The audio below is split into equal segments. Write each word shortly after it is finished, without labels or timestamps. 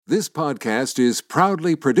This podcast is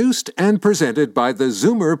proudly produced and presented by the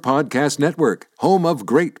Zoomer Podcast Network, home of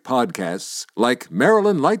great podcasts like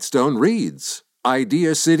Marilyn Lightstone Reads,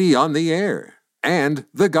 Idea City on the Air, and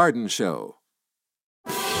The Garden Show.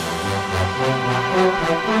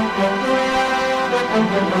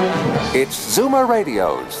 It's Zoomer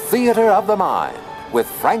Radio's Theater of the Mind with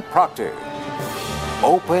Frank Proctor.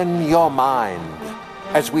 Open your mind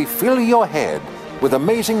as we fill your head with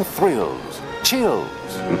amazing thrills, chills,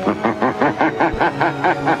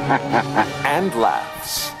 and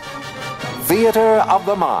laughs. Theater of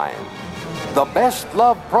the Mind. The best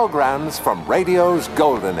love programs from radio's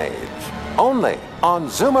golden age. Only on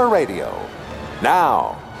Zoomer Radio.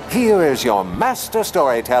 Now, here is your master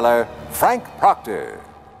storyteller, Frank Proctor.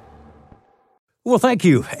 Well, thank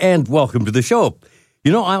you, and welcome to the show.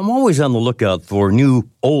 You know, I'm always on the lookout for new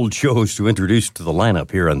old shows to introduce to the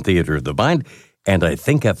lineup here on Theater of the Mind, and I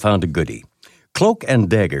think I've found a goodie. Cloak and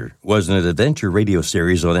Dagger was an adventure radio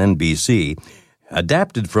series on NBC,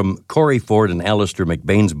 adapted from Corey Ford and Alistair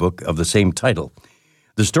McBain's book of the same title.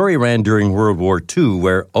 The story ran during World War II,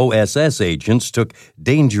 where OSS agents took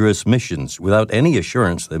dangerous missions without any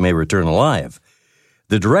assurance they may return alive.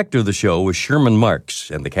 The director of the show was Sherman Marks,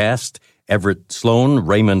 and the cast, Everett Sloan,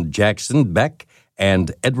 Raymond Jackson Beck,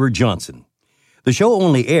 and Edward Johnson. The show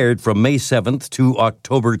only aired from May 7th to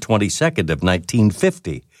October 22nd of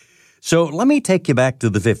 1950. So let me take you back to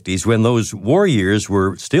the 50s when those war years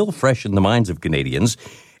were still fresh in the minds of Canadians,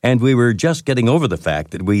 and we were just getting over the fact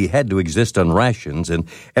that we had to exist on rations and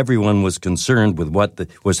everyone was concerned with what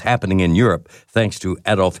was happening in Europe thanks to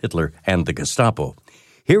Adolf Hitler and the Gestapo.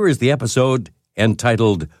 Here is the episode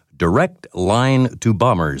entitled Direct Line to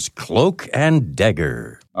Bombers, Cloak and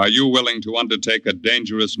Dagger. Are you willing to undertake a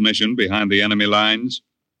dangerous mission behind the enemy lines,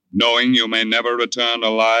 knowing you may never return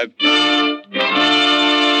alive?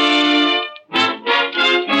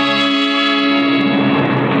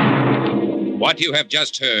 What you have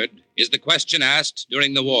just heard is the question asked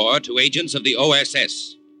during the war to agents of the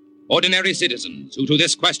OSS. Ordinary citizens who to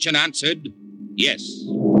this question answered, yes.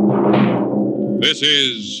 This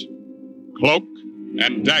is Cloak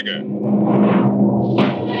and Dagger.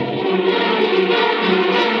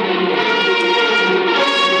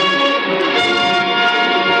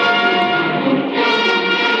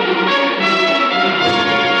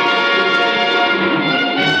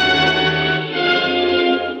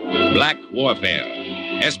 Black warfare,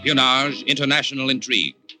 espionage, international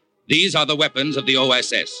intrigue. These are the weapons of the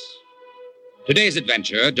OSS. Today's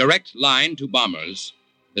adventure, Direct Line to Bombers,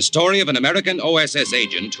 the story of an American OSS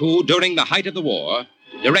agent who, during the height of the war,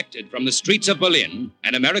 directed from the streets of Berlin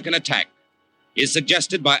an American attack, is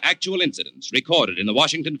suggested by actual incidents recorded in the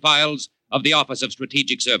Washington files of the Office of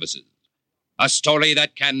Strategic Services. A story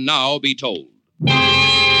that can now be told.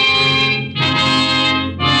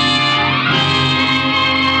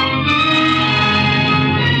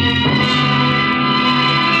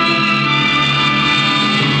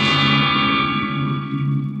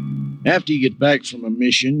 After you get back from a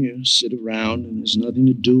mission, you sit around and there's nothing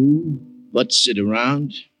to do but sit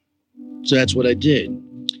around. So that's what I did.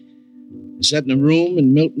 I sat in a room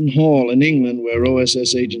in Milton Hall in England where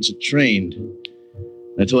OSS agents are trained.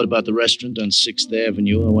 I thought about the restaurant on 6th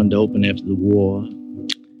Avenue I wanted to open after the war.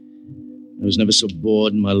 I was never so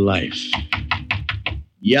bored in my life.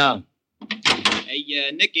 Yeah.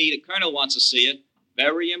 Hey, Nicky, the Colonel wants to see you.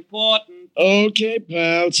 Very important. Okay,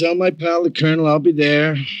 pal. Tell my pal the Colonel I'll be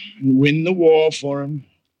there and win the war for him.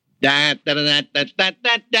 Da da da da da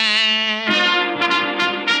da da.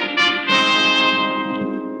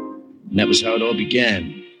 And that was how it all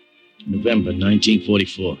began. November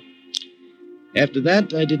 1944. After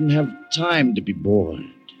that, I didn't have time to be bored.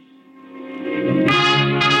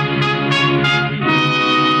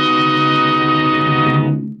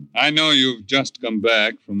 I know you've just come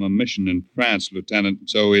back from a mission in France, Lieutenant,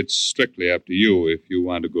 so it's strictly up to you if you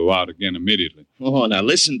want to go out again immediately. Oh, now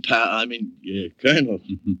listen, pal. Colonel.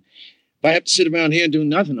 If I have to sit around here and do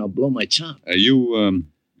nothing, I'll blow my top. You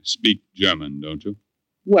speak German, don't you?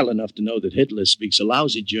 Well enough to know that Hitler speaks a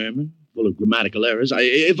lousy German, full of grammatical errors.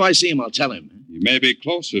 If I see him, I'll tell him. You may be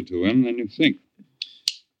closer to him than you think.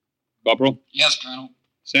 Corporal? Yes, Colonel.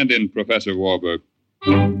 Send in Professor Warburg.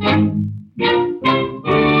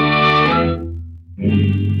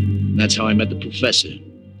 That's how I met the professor.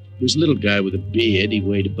 He was a little guy with a beard. He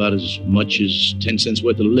weighed about as much as 10 cents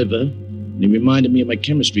worth of liver. And he reminded me of my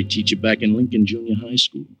chemistry teacher back in Lincoln Junior High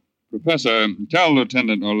School. Professor, tell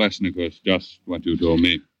Lieutenant Olesnikos just what you told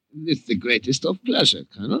me. With the greatest of pleasure,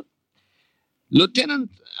 Colonel. Lieutenant,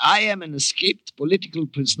 I am an escaped political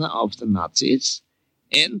prisoner of the Nazis,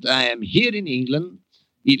 and I am here in England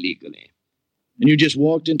illegally. And you just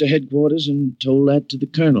walked into headquarters and told that to the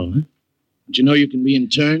colonel, huh? Did you know you can be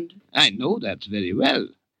interned? I know that very well.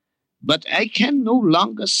 But I can no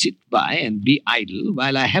longer sit by and be idle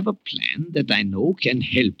while I have a plan that I know can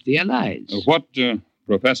help the Allies. What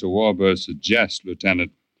Professor Warburg suggests,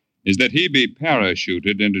 Lieutenant, is that he be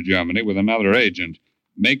parachuted into Germany with another agent,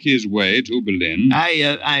 make his way to Berlin.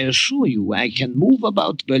 I assure you I can move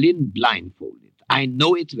about Berlin blindfolded. I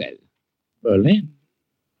know it well. Berlin?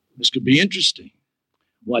 This could be interesting.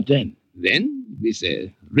 What then? Then, with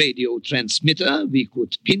a radio transmitter, we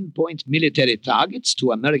could pinpoint military targets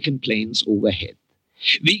to American planes overhead.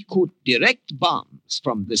 We could direct bombs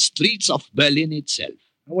from the streets of Berlin itself.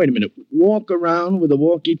 Now, wait a minute. Walk around with a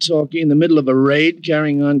walkie-talkie in the middle of a raid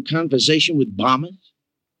carrying on conversation with bombers?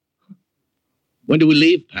 When do we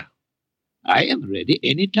leave, pal? I am ready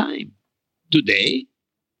any time. Today,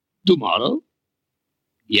 tomorrow,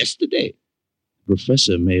 yesterday. The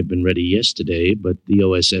professor may have been ready yesterday, but the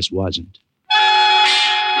OSS wasn't.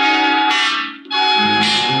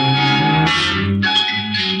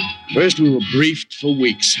 First, we were briefed for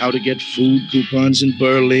weeks how to get food coupons in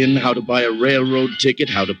Berlin, how to buy a railroad ticket,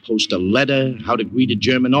 how to post a letter, how to greet a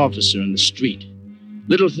German officer in the street.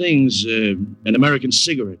 Little things, an American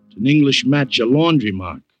cigarette, an English match, a laundry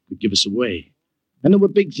mark could give us away. And there were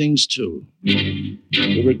big things, too. We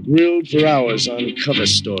were grilled for hours on cover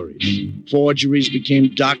stories. Forgeries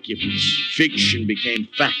became documents. Fiction became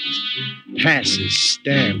fact. Passes,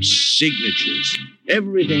 stamps, signatures.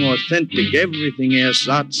 Everything authentic, everything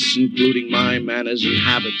ersatz, including my manners and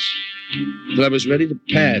habits. Till I was ready to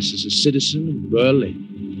pass as a citizen of Berlin.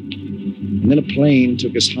 And then a plane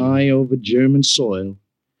took us high over German soil,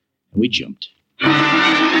 and we jumped.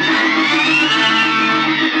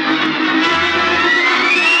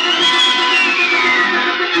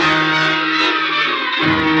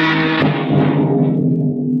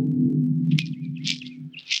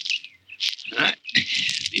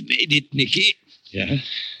 We made it, Nicky. Yeah?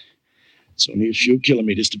 It's only a few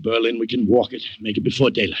kilometers to Berlin. We can walk it, make it before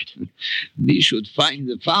daylight. We should find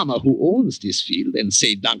the farmer who owns this field and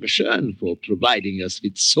say Dankeschön for providing us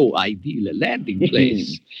with so ideal a landing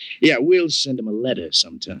place. Yeah, we'll send him a letter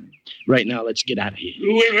sometime. Right now, let's get out of here.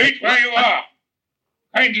 You will wait where you are.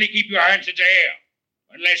 Kindly keep your hands in the air,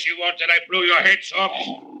 unless you want that I blow your heads off,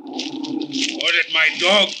 or that my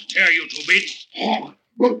dog tear you to bits.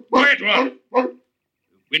 Quiet, Ron.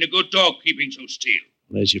 You've been a good dog keeping so still.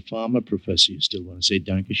 Well, as your farmer, Professor, you still want to say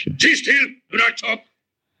Dankeschön? Sit still. Do not talk.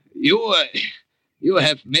 You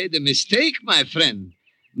have made a mistake, my friend.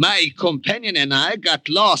 My companion and I got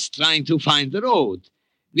lost trying to find the road.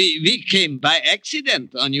 We came by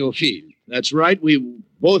accident on your field. That's right. We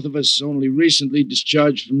both of us only recently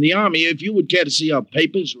discharged from the army. If you would care to see our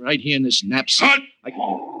papers right here in this knapsack.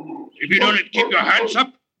 Halt! If you don't keep your hands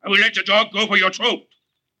up, I will let the dog go for your throat.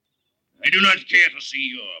 I do not care to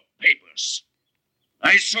see your papers.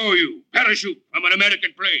 I saw you parachute from an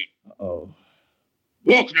American plane. Uh-oh.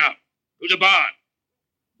 Walk now to the barn.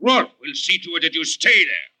 Rolf will see to it that you stay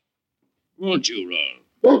there. Won't you, Rolf?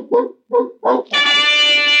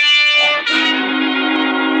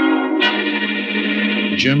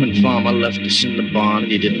 The German farmer left us in the barn,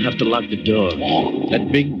 and he didn't have to lock the door.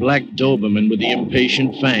 That big black Doberman with the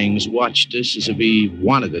impatient fangs watched us as if he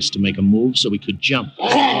wanted us to make a move so we could jump.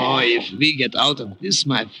 Oh, if we get out of this,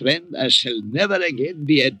 my friend, I shall never again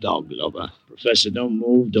be a dog lover. Professor, don't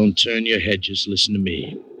move, don't turn your head, just listen to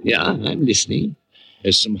me. Yeah, I'm listening.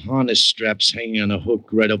 There's some harness straps hanging on a hook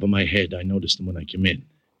right over my head. I noticed them when I came in.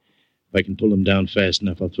 If I can pull them down fast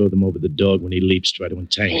enough, I'll throw them over the dog when he leaps, try to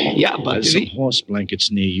entangle. Yeah, but there's some horse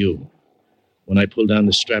blankets near you. When I pull down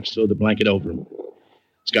the straps, throw the blanket over him.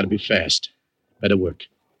 It's got to be fast. Better work.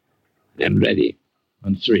 I'm ready.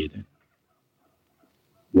 On 3, then.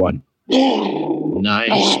 1.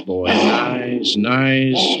 Nice, boy.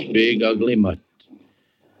 Nice. Big, ugly mutt.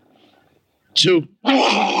 2.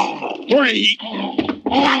 3.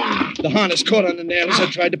 The harness caught on the nail as I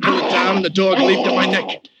tried to pull it down, and the dog leaped at my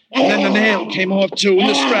neck. And then the nail came off, too, and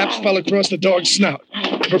the straps fell across the dog's snout.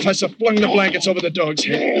 The professor flung the blankets over the dog's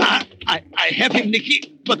head. I have him,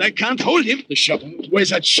 Nicky, but I can't hold him. The shovel. Where's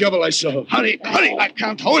that shovel I saw? Hurry, I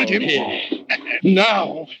can't hold him.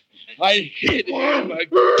 Now, I hit him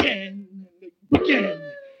again and again.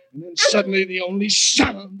 And then suddenly the only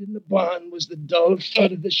sound in the barn was the dull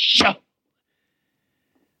thud of the shovel.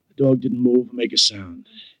 The dog didn't move or make a sound.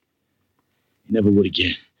 He never would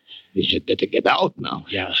again. We had better get out now.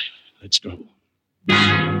 Yeah, let's go.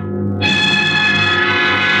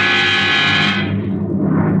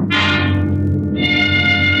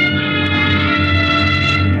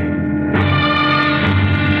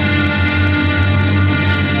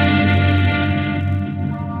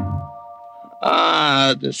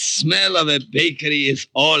 The smell of a bakery is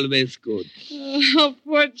always good. Oh, how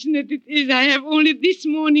fortunate it is. I have only this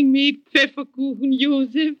morning made Pfefferkuchen,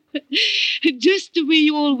 Joseph. Just the way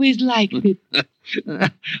you always liked it.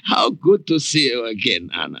 How good to see you again,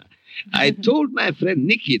 Anna. I told my friend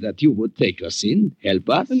Nicky that you would take us in, help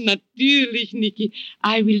us. Natürlich, Nicky.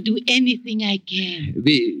 I will do anything I can.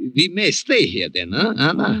 We may stay here then, huh,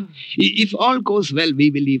 Anna? Oh. If all goes well, we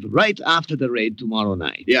will leave right after the raid tomorrow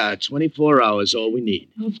night. Yeah, 24 hours, all we need.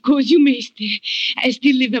 Of course, you may stay. I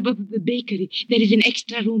still live above the bakery. There is an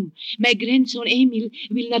extra room. My grandson, Emil,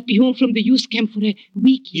 will not be home from the youth camp for a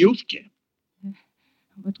week. Youth camp?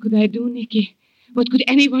 What could I do, Nicky? What could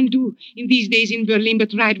anyone do in these days in Berlin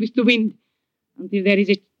but ride with the wind? Until there is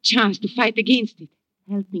a chance to fight against it.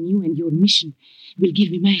 Helping you and your mission will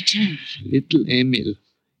give me my chance. Little Emil,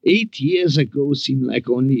 8 years ago seemed like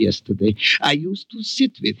only yesterday. I used to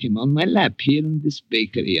sit with him on my lap here in this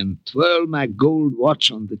bakery and twirl my gold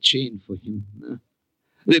watch on the chain for him.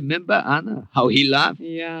 Remember, Anna, how he laughed?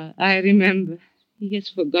 Yeah, I remember. He has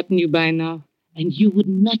forgotten you by now. And you would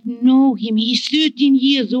not know him. He's 13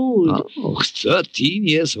 years old. Oh, 13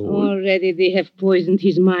 years old. Already they have poisoned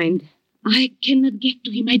his mind. I cannot get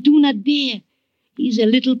to him. I do not dare. He's a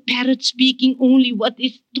little parrot speaking only what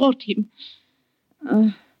is taught him.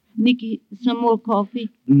 Nicky, some more coffee?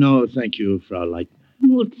 No, thank you, Frau Leitner.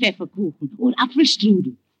 More Pfefferkuchen or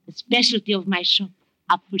Apfelstrudel. A specialty of my shop.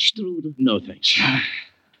 Apfelstrudel. No, thanks.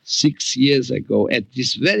 6 years ago, at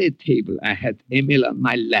this very table, I had Emil on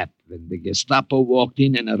my lap when the Gestapo walked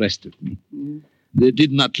in and arrested me. They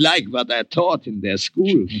did not like what I taught in their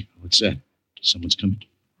school. What's that? Someone's coming.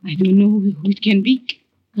 I don't know who it can be.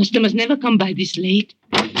 Customers never come by this late.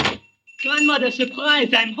 Grandmother,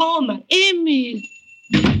 surprise, I'm home. Emil!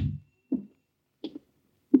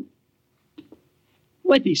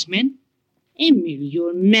 What is, man? Emil,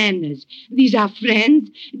 your manners. These are friends,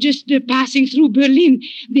 just passing through Berlin.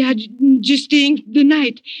 They are just staying the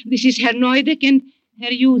night. This is Herr Neudeck and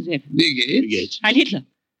Herr Josef. Wie geht's? Heil Hitler.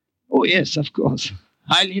 Oh, yes, of course.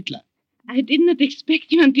 Heil Hitler. I did not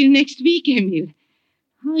expect you until next week, Emil.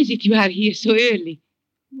 How is it you are here so early?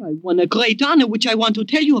 I won a great honor which I want to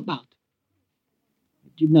tell you about. I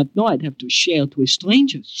did not know I'd have to share it with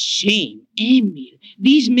strangers. Shame, Emil.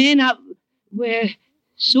 These men were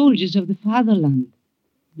soldiers of the fatherland.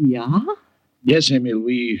 Yeah? Yes, Emil,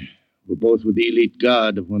 we were both with the elite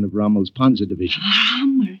guard of one of Rommel's Panzer divisions.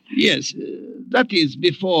 Rommel. Yes, that is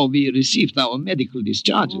before we received our medical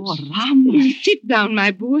discharges. Oh, Rommel. Sit down,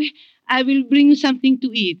 my boy. I will bring you something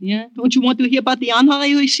to eat, yeah? Don't you want to hear about the honor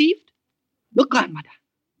I received? Look, grandmother,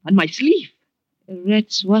 on my sleeve. A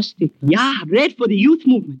red swastika. Yeah, red for the youth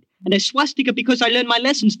movement, and a swastika because I learned my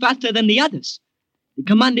lessons faster than the others. The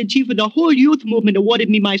commander-in-chief of the whole youth movement awarded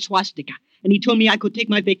me my swastika, and he told me I could take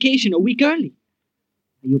my vacation a week early.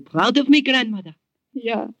 Are you proud of me, grandmother?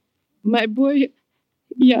 Yeah, my boy.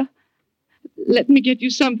 Yeah. Let me get you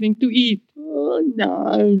something to eat. Oh, no,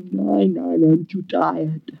 I'm too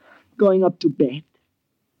tired. Going up to bed.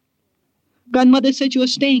 Grandmother said you were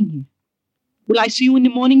staying here. Will I see you in the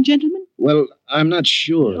morning, gentlemen? Well, I'm not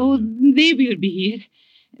sure. Oh, they will be here.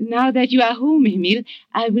 Now that you are home, Emil,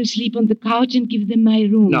 I will sleep on the couch and give them my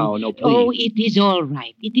room. No, please. Oh, it is all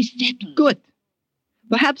right. It is settled. Good.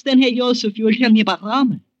 Perhaps then, Herr Josef, you will tell me about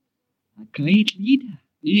Rommel. A great leader.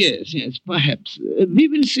 Yes, perhaps. We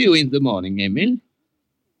will see you in the morning, Emil.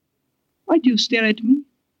 Why do you stare at me?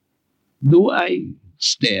 Do I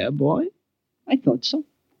stare, boy? I thought so.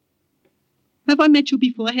 Have I met you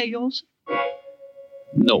before, Herr Josef?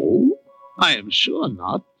 No, I am sure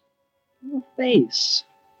not. Your face.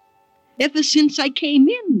 Ever since I came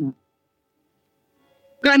in.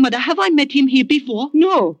 Grandmother, have I met him here before?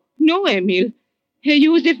 No, Emil. Herr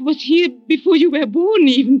Josef was here before you were born,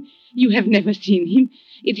 even. You have never seen him.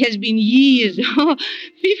 It has been years,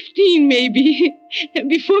 15 maybe,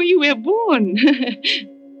 before you were born.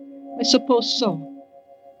 I suppose so.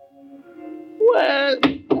 Well,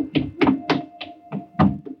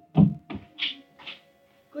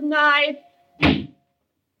 good night.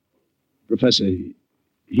 Professor,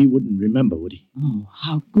 he wouldn't remember, would he? Oh,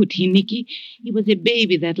 how could he, Nicky? He was a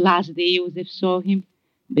baby that last day Joseph saw him,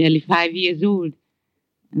 barely 5 years old.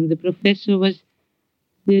 And the professor was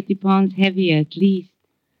 30 pounds heavier at least,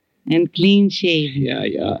 and clean-shaven.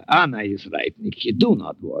 Yeah. Anna is right, Nicky. Do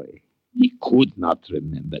not worry. He could not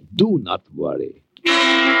remember. Do not worry.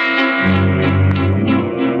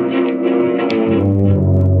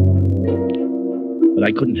 But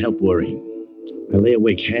I couldn't help worrying. I lay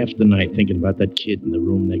awake half the night thinking about that kid in the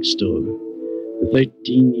room next door. The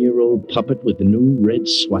 13-year-old puppet with the new red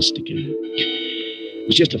swastika. It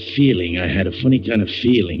was just a feeling I had, a funny kind of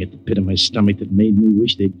feeling at the pit of my stomach that made me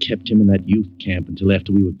wish they'd kept him in that youth camp until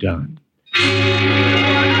after we were gone.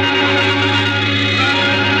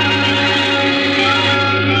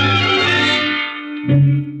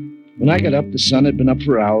 When I got up, the sun had been up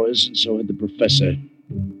for hours, and so had the professor.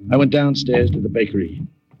 I went downstairs to the bakery.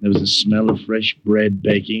 There was a smell of fresh bread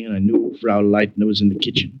baking, and I knew Frau Leitner was in the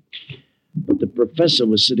kitchen. But the professor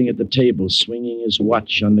was sitting at the table, swinging his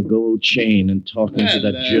watch on the gold chain and talking to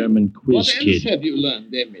that German quiz kid. What else have you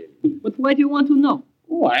learned, Emil? But why do you want to know?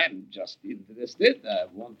 Oh, I'm just interested. I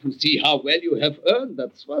want to see how well you have earned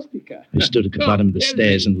that swastika. I stood at the bottom of the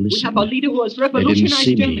stairs and We listened. have a leader who has They didn't revolutionized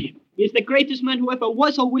see Germany. me. He is the greatest man who ever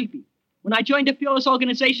was or will be. When I joined the Führer's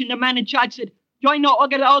organization, the man in charge said, join no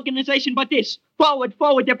other organization but this. Forward,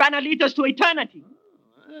 forward, the banner leads us to eternity.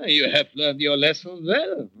 You have learned your lesson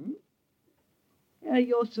well. Herr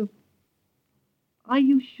Joseph, are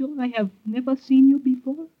you sure I have never seen you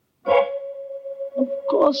before? Of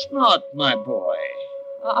course not, my boy.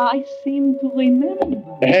 I seem to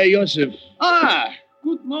remember. Herr Josef.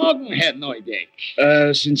 Good morning, Herr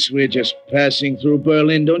Neudeck. Since we're just passing through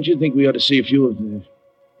Berlin, don't you think we ought to see a few of the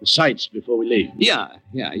sights before we leave? Yeah,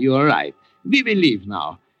 you are right. We will leave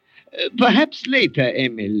now. Perhaps later,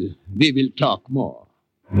 Emil, we will talk more.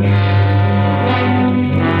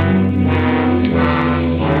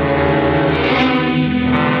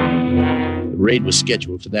 The raid was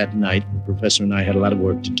scheduled for that night. The professor and I had a lot of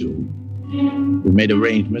work to do. We made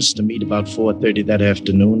arrangements to meet about 4:30 that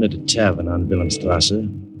afternoon at a tavern on Wilhelmstrasse.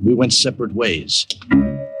 We went separate ways.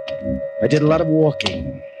 I did a lot of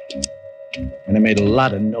walking, and I made a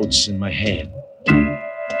lot of notes in my head.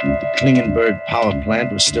 The Klingenberg power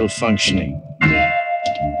plant was still functioning.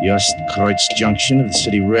 The Ostkreuz junction of the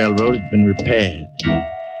city railroad had been repaired.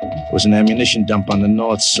 There was an ammunition dump on the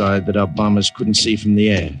north side that our bombers couldn't see from the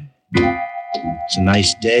air. It's a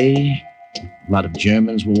nice day. A lot of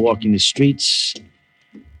Germans were walking the streets,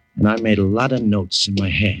 and I made a lot of notes in my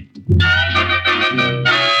head.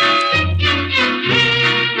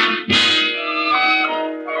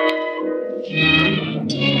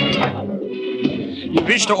 You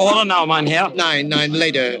wish to order now, mein Herr? Nine,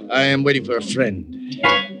 later. I am waiting for a friend.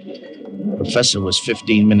 The professor was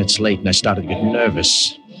 15 minutes late, and I started getting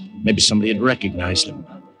nervous. Maybe somebody had recognized him.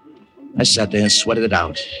 I sat there and sweated it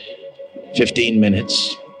out. 15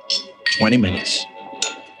 minutes, 20 minutes,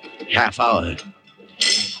 half hour.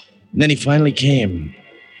 And then he finally came.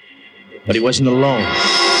 But he wasn't alone.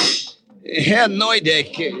 Herr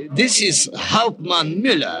Neudeck, this is Hauptmann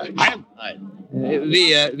Müller.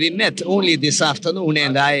 We met only this afternoon,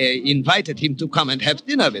 and I invited him to come and have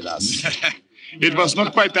dinner with us. It was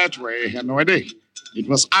not quite that way, Herr Neudeck. It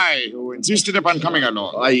was I who insisted upon coming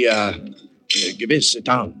along. Gewiss, sit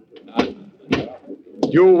down.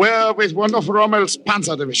 You were with one of Rommel's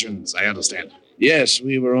panzer divisions, I understand. Yes,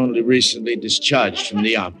 we were only recently discharged from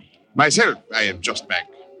the army. Myself, I am just back.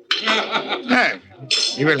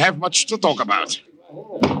 We will have much to talk about.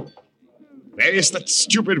 Where is that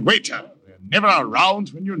stupid waiter? They're never around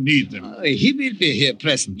when you need them. He will be here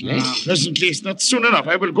presently. Presently is not soon enough.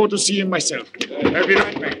 I will go to see him myself. I'll be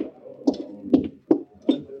right back.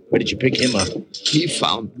 Where did you pick him up? He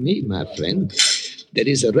found me, my friend. There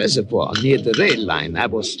is a reservoir near the rail line. I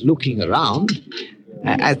was looking around.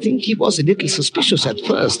 I think he was a little suspicious at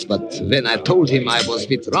first, but when I told him I was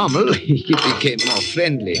with Rommel, he became more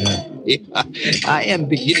friendly. Yeah, I am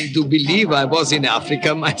beginning to believe I was in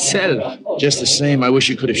Africa myself. Just the same, I wish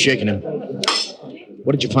you could have shaken him.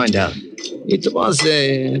 What did you find out? It was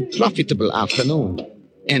a profitable afternoon.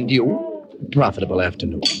 And you? Profitable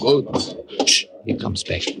afternoon. Good. Shh, he comes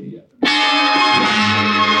back.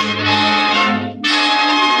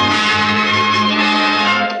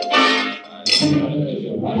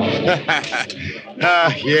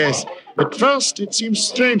 Yes. At first, it seems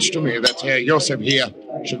strange to me that Herr Josef here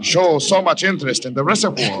should show so much interest in the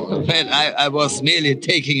reservoir. Well, I was merely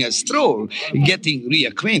taking a stroll, getting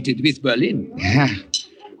reacquainted with Berlin.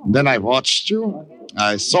 Then I watched you.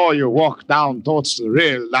 I saw you walk down towards the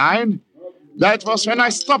rail line. That was when I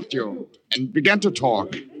stopped you and began to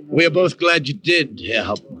talk. We are both glad you did, Herr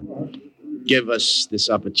Hauptmann. Give us this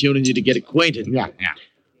opportunity to get acquainted. Yeah.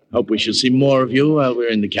 Hope we shall see more of you while we're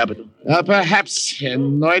in the capital. Perhaps, Herr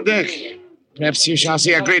Neudeck. Perhaps you shall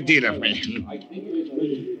see a great deal of me.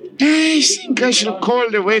 I think I shall call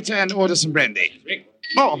the waiter and order some brandy.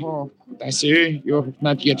 Oh, I see you have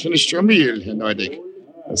not yet finished your meal, Herr Neudeck.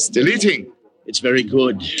 Still eating. It's very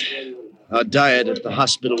good. Our diet at the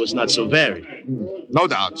hospital was not so varied. No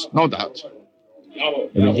doubt.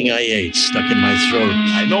 Everything I ate stuck in my throat.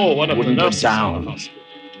 I know one of wouldn't the go nurses. down.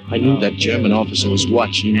 I knew that German officer was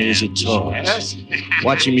watching me as he talked. Yes?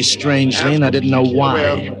 Watching me strangely, and I didn't know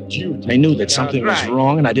why. I knew that something was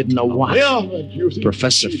wrong, and I didn't know why. The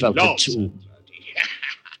professor felt it too.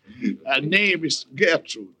 Her name is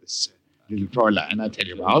Gertrude, this little Fräulein I tell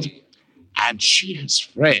you about. And she has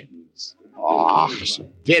friends. Oh, some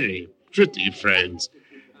very pretty friends.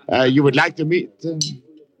 You would like to meet them,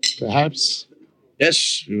 perhaps?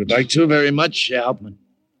 Yes, we would like to very much, Herr Hauptmann.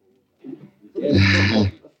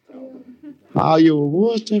 How you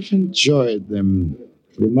would have enjoyed them.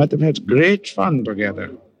 We might have had great fun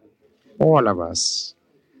together. All of us.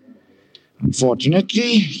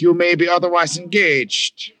 Unfortunately, you may be otherwise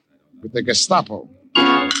engaged with the Gestapo.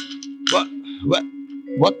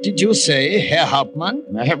 What did you say, Herr Hauptmann?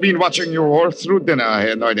 I have been watching you all through dinner,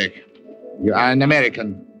 Herr Neudeck. You are an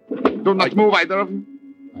American. Do not move, either of you.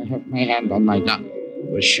 I have my hand on my gun.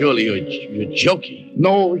 Well, surely you're joking.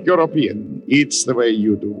 No European eats the way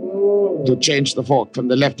you do. To change the fork from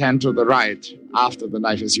the left hand to the right after the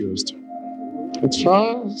knife is used. At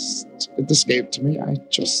first, it escaped me. I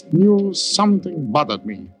just knew something bothered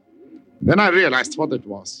me. Then I realized what it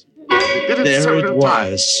was. There it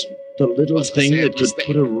was. The little thing that could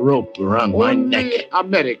put a rope around my neck.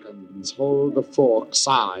 Americans hold the fork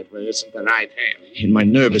sideways in the right hand. In my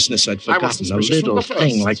nervousness, I'd forgotten a little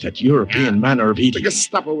thing like that European manner of eating. The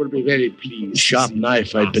Gestapo will be very pleased. The sharp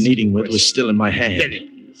knife I'd been eating with was still in my hand.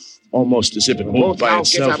 Almost as if it moved by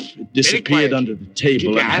itself, it disappeared under the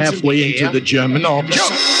table and halfway into the German office.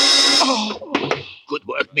 Oh, good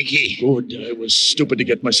work, Nicky. Good. I was stupid to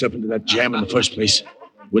get myself into that jam in the first place.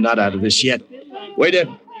 We're not out of this yet. Waiter!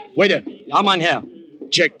 Ja, mein Herr.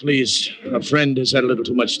 Check, please. A friend has had a little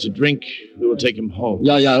too much to drink. We will take him home.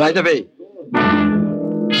 Ja, right away.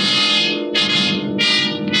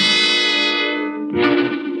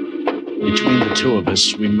 Between the two of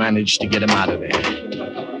us, we managed to get him out of there.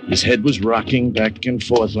 His head was rocking back and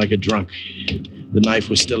forth like a drunk. The knife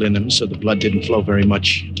was still in him, so the blood didn't flow very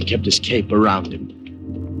much. He kept his cape around him.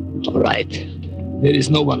 All right. There is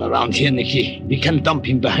no one around here, Nicky. We can dump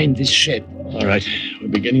him behind this shed. All right. We're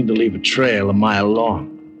beginning to leave a trail a mile long.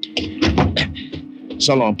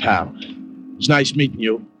 So long, pal. It's nice meeting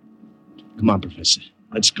you. Come on, Professor.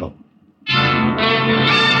 Let's go.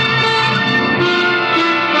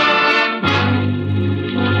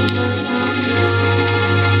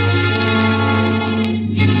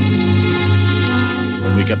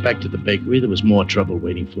 When we got back to the bakery, there was more trouble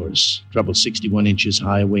waiting for us. Trouble 61 inches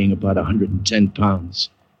high, weighing about 110 pounds,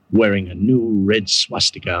 wearing a new red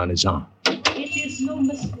swastika on his arm. It is no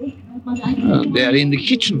mistake. They're in the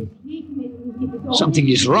kitchen. Something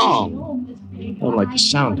is wrong. Don't like the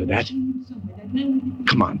sound of that.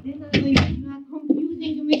 Come on.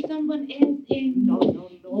 Confusing with someone else. No.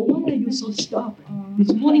 Why are you so stubborn?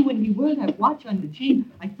 This morning when we were that watch on the chain,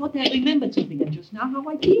 I thought I remembered something, and just now how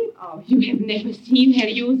I feel. Oh, you have never seen Herr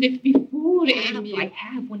Josef before, Emil. I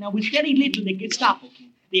have. When I was very little, the Gestapo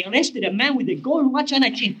came. They arrested a man with a gold watch and a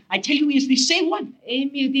chain. I tell you, he is the same one.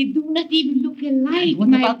 Emil, they do not even look alike. What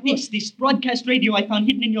about this broadcast radio I found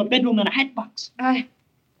hidden in your bedroom in a hat box?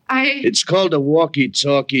 It's called a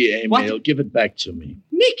walkie-talkie, Emil. What? Give it back to me.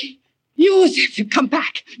 Nicky! Joseph, come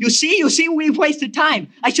back. You see, we've wasted time.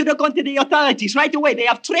 I should have gone to the authorities right away. They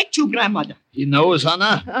have tricked you, grandmother. He knows,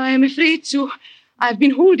 Anna. I am afraid so. I've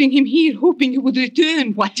been holding him here, hoping he would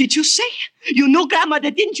return. What did you say? You knew,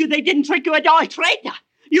 grandmother, didn't you? They didn't trick you at all. Traitor.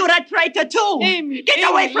 You're a traitor, too. Get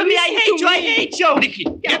away from me. I hate you. Nicky,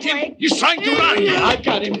 get him. He's trying to run. I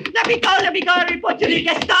got him. Let me go. I report you to the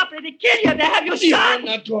Gestapo. They kill you. They have you shot. I'm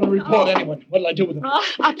not going to report anyone. What'll I do with him?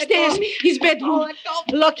 Upstairs, his bedroom.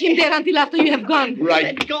 Lock him there until after you have gone.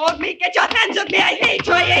 Right. Let go of me. Get your hands off me. I hate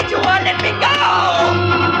you all. Let me go.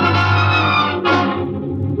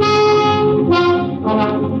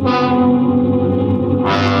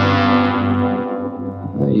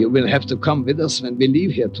 You will have to come with us when we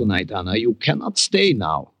leave here tonight, Anna. You cannot stay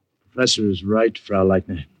now. Professor is right, Frau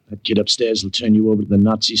Leitner. That kid upstairs will turn you over to the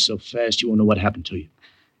Nazis so fast you won't know what happened to you.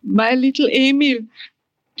 My little Emil,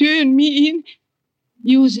 turn me in.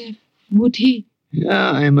 Joseph, would he?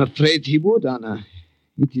 Yeah, I'm afraid he would, Anna.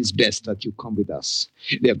 It is best that you come with us.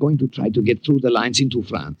 We are going to try to get through the lines into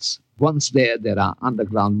France. Once there are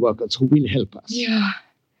underground workers who will help us. Yeah.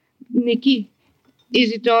 Nicky,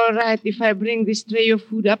 is it all right if I bring this tray of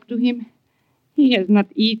food up to him? He has not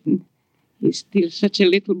eaten. He's still such a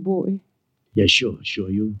little boy. Yeah, sure.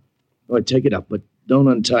 You take it up, but don't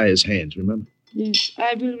untie his hands, remember? Yes,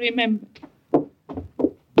 I will remember. The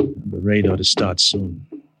raid ought to start soon.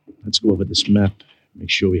 Let's go over this map. Make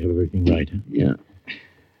sure we have everything right, huh? Yeah.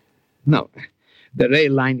 Now, the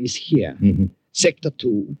rail line is here. Mm-hmm. Sector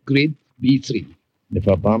 2, grid B3. If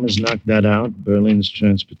our bombers knock that out, Berlin's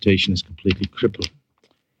transportation is completely crippled.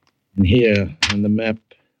 And here, on the map,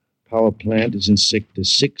 power plant is in Sector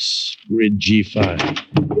 6, Grid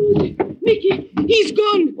G5. Nicky, he's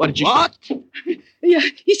gone. What? Yeah,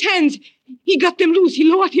 his hands. He got them loose. He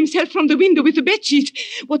lowered himself from the window with the bedsheet.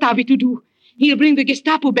 What are we to do? He'll bring the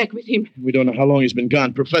Gestapo back with him. We don't know how long he's been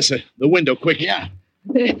gone. Professor, the window, quick. Yeah.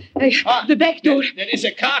 The back door. There is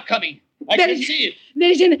a car coming. I There can is- see it.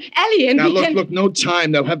 There is an alley and Now, we can... look, no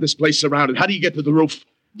time. They'll have this place surrounded. How do you get to the roof?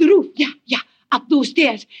 The roof, yeah. Up those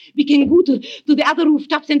stairs. We can go to the other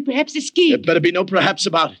rooftops and perhaps escape. There better be no perhaps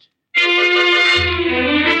about it.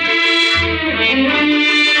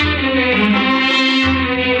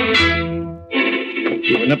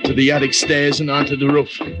 We went up to the attic stairs and onto the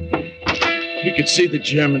roof. We could see the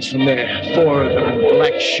Germans from there. 4 of them in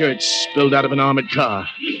black shirts spilled out of an armored car.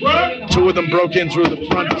 2 of them broke in through the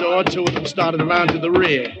front door. 2 of them started around to the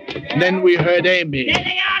rear. And then we heard Amy.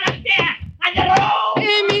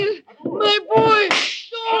 Emil, my boy,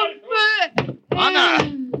 don't... Anna!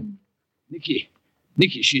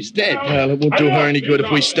 Nicky, she's dead. Well, it won't do her any good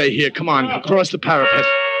if we stay here. Come on, across the parapet.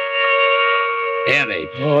 Air raid.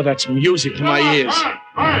 Oh, that's music to my ears.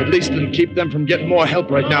 At least it'll keep them from getting more help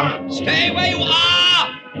right now. Stay where you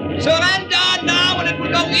are! Surrender now and it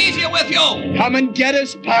will go easier with you! Come and get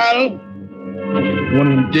us, pal. One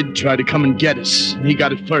of them did try to come and get us, and he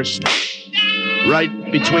got it first. Right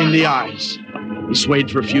between the eyes. He swayed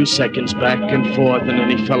for a few seconds back and forth, and then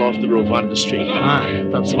he fell off the roof onto the street.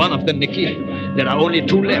 That's one of them, Nicky. There are only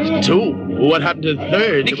 2 left. 2? Well, what happened to the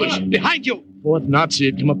third? Nicky, behind you! 4th Nazi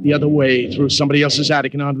had come up the other way, through somebody else's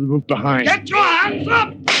attic and onto the roof behind. Get your hands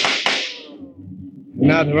up!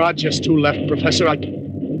 Now there are just 2 left, Professor.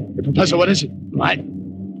 Professor, what is it? My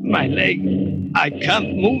leg. I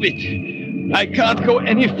can't move it. I can't go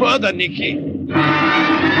any further, Nicky.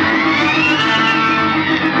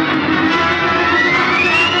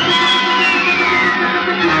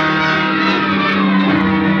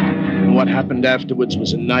 What happened afterwards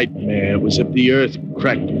was a nightmare. It was as if the earth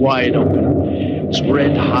cracked wide open. It was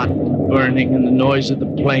red hot, burning, and the noise of the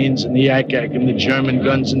planes and the yak-yak and the German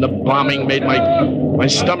guns and the bombing made my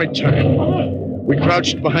stomach turn. We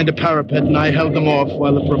crouched behind a parapet, and I held them off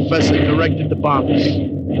while the professor directed the bombers.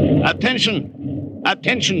 Attention!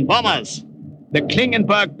 Attention, bombers! The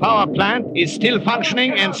Klingenberg power plant is still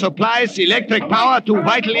functioning and supplies electric power to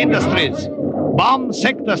vital industries. Bomb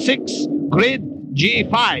Sector 6, Grid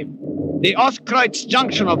G5. The Ostkreuz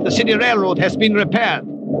junction of the city railroad has been repaired.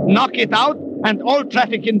 Knock it out, and all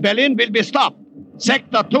traffic in Berlin will be stopped.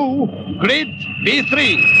 Sector 2, Grid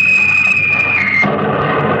B3.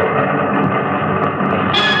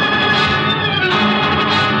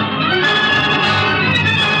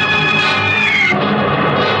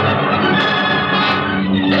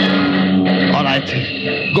 All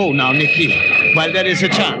right. Go now, Nicky, while there is a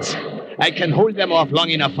chance. I can hold them off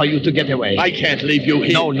long enough for you to get away. I can't leave you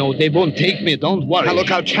here. No, they won't take me. Don't worry. Now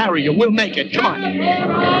look, I'll carry you. We'll make it. Come on.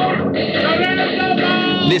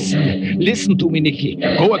 Listen to me, Nicky.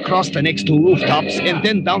 Go across the next 2 rooftops and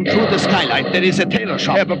then down through the skylight. There is a tailor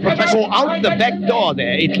shop. Yeah, but Professor... Go out the back door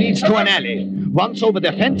there. It leads to an alley. Once over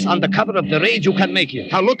the fence, under cover of the raid, you can make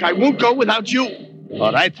it. Now look, I won't go without you.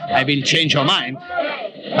 All right, I will change your mind.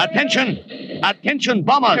 Attention! Attention,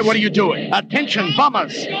 bombers! Hey, what are you doing? Attention,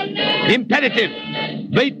 bombers! Imperative!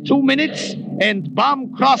 Wait 2 minutes and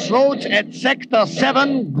bomb crossroads at Sector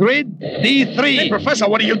 7, Grid D3. Hey, Professor,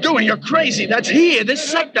 what are you doing? You're crazy. That's here, this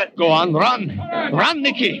sector. Go on, run. Run,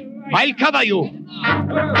 Nicky. I'll cover you.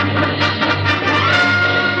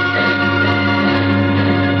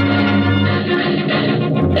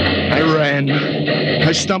 I ran.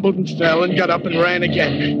 I stumbled and fell and got up and ran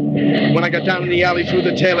again. When I got down in the alley through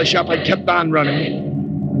the tailor shop, I kept on running.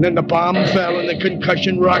 And then the bomb fell and the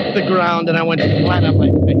concussion rocked the ground and I went flat on my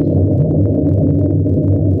face.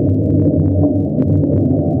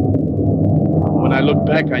 When I looked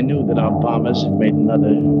back, I knew that our bombers had made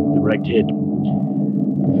another direct hit.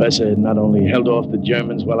 The professor had not only held off the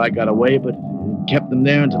Germans while I got away, but kept them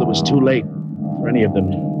there until it was too late for any of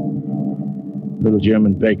them. A little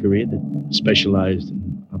German bakery that specialized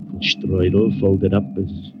in Apfelstrudel folded up as if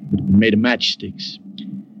it had been made of matchsticks.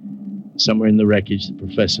 Somewhere in the wreckage, the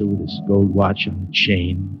professor, with his gold watch on a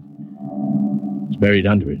chain, was buried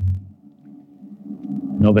under it.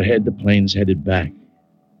 And overhead, the planes headed back.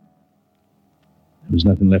 There was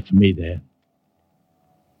nothing left for me there.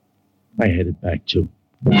 I headed back, too.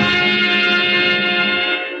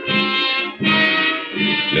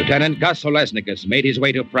 Lieutenant Gus Olesnikas made his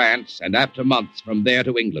way to France and after months from there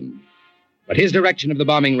to England. But his direction of the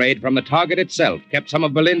bombing raid from the target itself kept some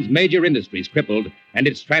of Berlin's major industries crippled and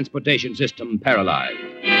its transportation system paralyzed.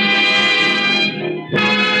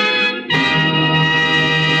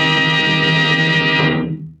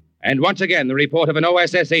 And once again, the report of an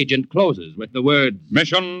OSS agent closes with the words,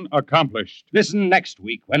 Mission accomplished. Listen next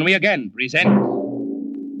week when we again present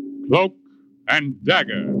Cloak and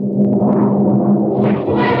Dagger.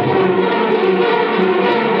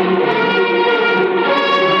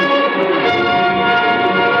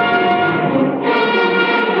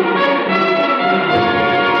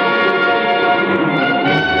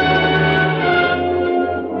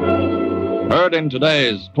 Heard in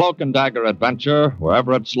today's Cloak and Dagger adventure were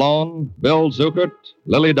Everett Sloan, Bill Zuckert,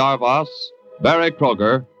 Lily Darvas, Barry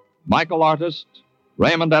Kroger, Michael Artist,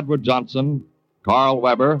 Raymond Edward Johnson, Carl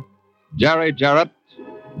Weber, Jerry Jarrett,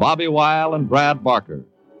 Bobby Weil, and Brad Barker.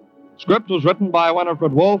 Script was written by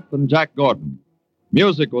Winifred Wolfe and Jack Gordon.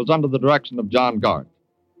 Music was under the direction of John Gart.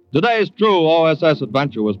 Today's true OSS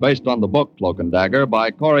adventure was based on the book Cloak and Dagger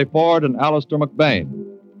by Corey Ford and Alistair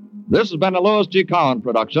McBain. This has been a Louis G. Cowan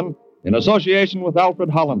production in association with Alfred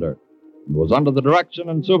Hollander, and was under the direction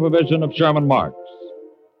and supervision of Sherman Marks.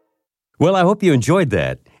 Well, I hope you enjoyed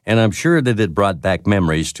that, and I'm sure that it brought back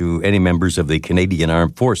memories to any members of the Canadian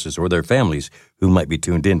Armed Forces or their families who might be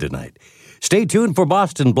tuned in tonight. Stay tuned for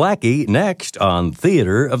Boston Blackie next on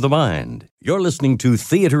Theater of the Mind. You're listening to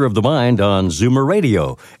Theater of the Mind on Zoomer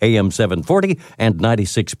Radio, AM 740 and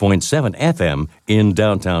 96.7 FM in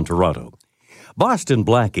downtown Toronto. Boston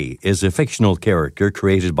Blackie is a fictional character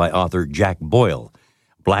created by author Jack Boyle.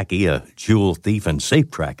 Blackie, a jewel thief and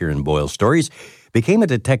safecracker in Boyle stories, became a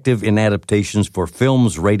detective in adaptations for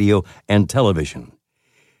films, radio, and television.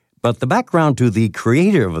 But the background to the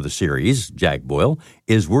creator of the series, Jack Boyle,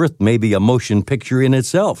 is worth maybe a motion picture in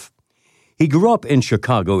itself. He grew up in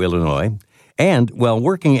Chicago, Illinois, and while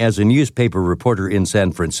working as a newspaper reporter in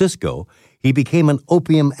San Francisco, he became an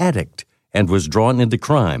opium addict and was drawn into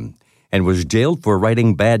crime, and was jailed for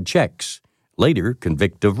writing bad checks, later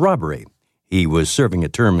convicted of robbery. He was serving a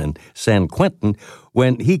term in San Quentin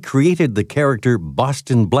when he created the character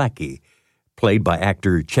Boston Blackie, played by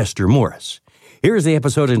actor Chester Morris. Here's the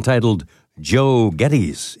episode entitled, Joe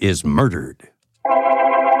Geddes is Murdered.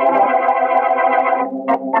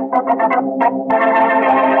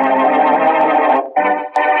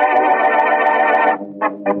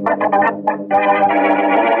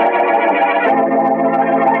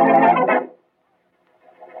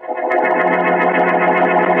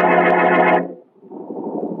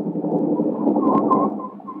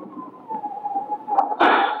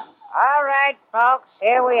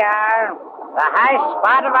 Here we are, the high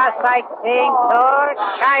spot of our sightseeing tour,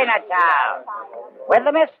 Chinatown, with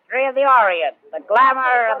the mystery of the Orient, the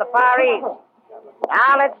glamour of the Far East.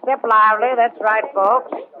 Now let's step lively, that's right,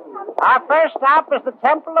 folks. Our first stop is the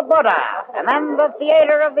Temple of Buddha, and then the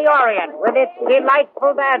Theater of the Orient with its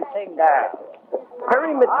delightful dancing girls.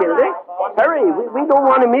 Hurry, Matilda. Hurry. We don't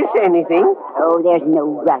want to miss anything. Oh, there's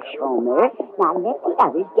no rush, Homer. Now let the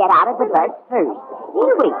others get out of the bus first.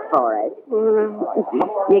 He'll wait for us.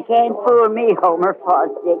 You can't fool me, Homer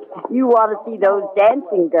Fosdick. You want to see those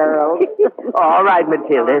dancing girls. All right,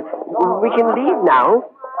 Matilda. We can leave now.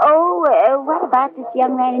 Oh, what about this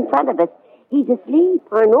young man in front of us? He's asleep.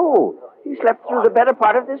 I know. He slept through the better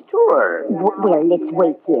part of this tour. Well, let's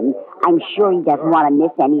wake him. I'm sure he doesn't want to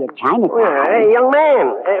miss any of Chinatown. Hey, young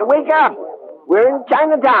man, wake up. We're in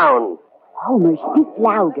Chinatown. Homer, speak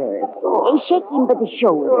louder. Shake him by the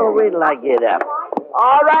shoulder. Oh, wait till I get up.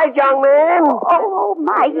 All right, young man. Oh,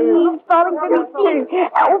 my, he's falling from his feet.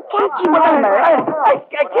 Oh, catch him, Homer. I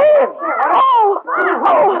can't. Oh,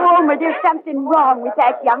 Homer, there's something wrong with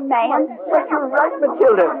that young man. But you're right,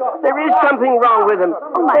 Matilda. There is something wrong with him.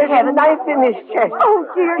 Oh, my There's heavens. a knife in his chest. Oh,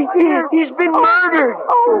 dear. He's been murdered.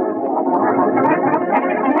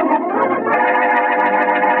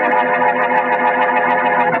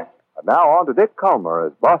 And now on to Dick Calmer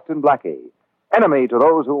as Boston Blackie. Enemy to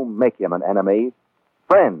those who make him an enemy.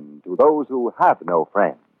 Friend to those who have no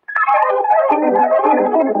friend.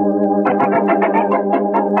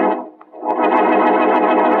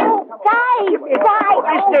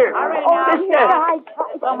 Mister!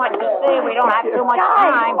 So much to see, we don't have too much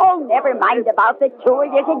time. Oh, never mind about the tour.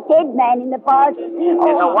 There's a dead man in the bus.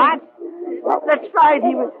 There's a what? That's right.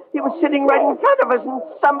 He was sitting right in front of us, and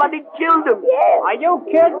somebody killed him. Yes. Are you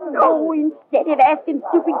kidding? Oh, instead of asking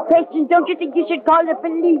stupid questions, don't you think you should call the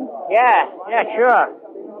police? Yeah, sure.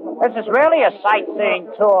 This is really a sightseeing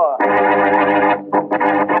tour.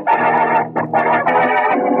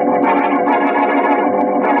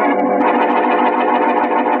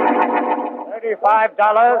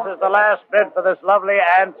 $35 is the last bid for this lovely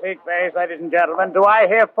antique vase, ladies and gentlemen. Do I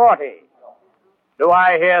hear 40? Do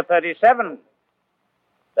I hear 37?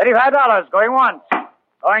 $35 going once.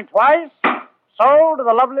 Going twice. Sold to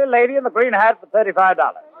the lovely lady in the green hat for $35.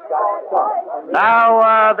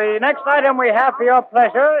 Now, the next item we have for your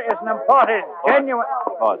pleasure is an imported, genuine...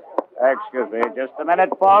 Excuse me, just a minute,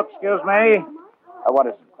 folks. Excuse me. What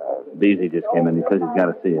is it? Beasley just came in. He says he's got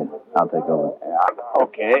to see you. I'll take over.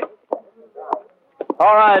 Okay.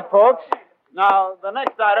 All right, folks. Now, the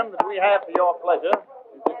next item that we have for your pleasure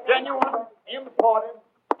is a genuine, imported...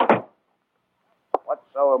 What's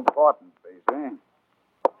so important, Beasley?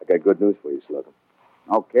 I got good news for you, Slocum.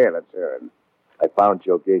 Okay, let's hear it. I found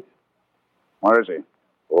Joe Gates. Where is he?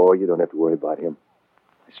 Oh, you don't have to worry about him.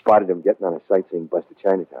 I spotted him getting on a sightseeing bus to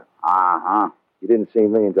Chinatown. Uh-huh. He didn't see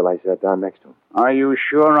me until I sat down next to him. Are you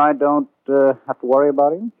sure I don't have to worry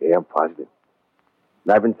about him? Yeah, I'm positive.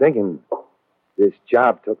 And I've been thinking, this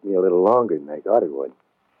job took me a little longer than I thought it would.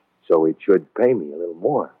 So it should pay me a little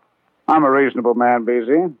more. I'm a reasonable man,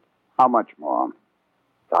 Beasley. How much more?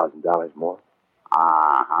 $1,000 more.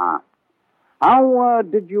 Uh-huh. How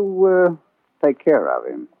did you take care of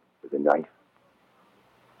him? With a knife.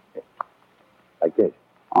 Like this.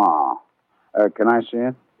 Oh. Can I see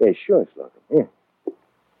it? Yeah, sure, Slocum. Here.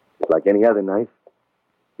 Just like any other knife.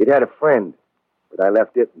 It had a friend, but I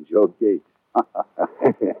left it in Joe Gates.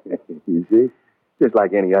 You see? Just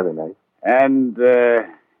like any other knife. And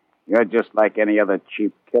you're just like any other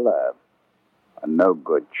cheap killer. A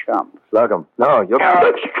no-good chump. Slocum. No, you're...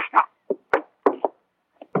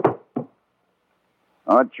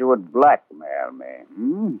 Thought you would blackmail me,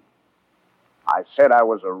 hmm? I said I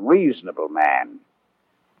was a reasonable man,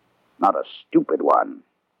 not a stupid one.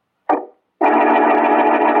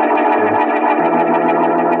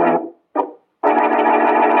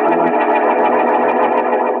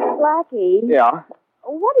 Blackie? Yeah?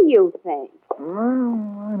 What do you think?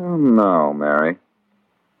 Well, I don't know, Mary.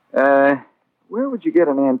 Where would you get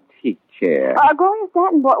an antique chair? Gloria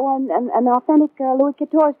Stanton bought one, an authentic Louis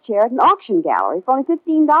XIV chair at an auction gallery for only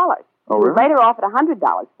 $15. Oh, really? Later offered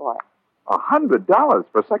 $100 for it. $100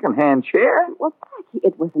 for a second-hand chair? Well, Blackie,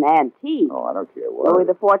 it was an antique. Oh, I don't care what. Louis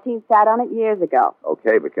XIV sat on it years ago.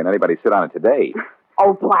 Okay, but can anybody sit on it today?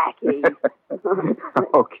 Oh, Blackie.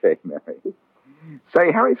 Okay, Mary.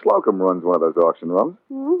 Say, Harry Slocum runs one of those auction rooms.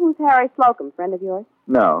 Who's Harry Slocum, friend of yours?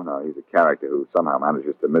 No, he's a character who somehow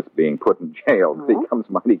manages to miss being put in jail. Oh. He comes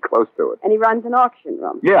mighty close to it. And he runs an auction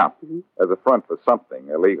room. Yeah, as a front for something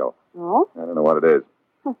illegal. Oh? I don't know what it is.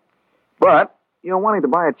 But, wanting to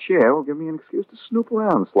buy a chair will give me an excuse to snoop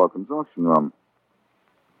around Slocum's auction room.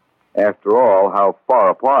 After all, how far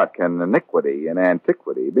apart can iniquity and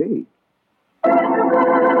antiquity be?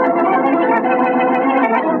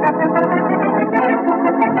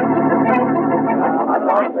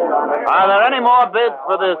 Are there any more bids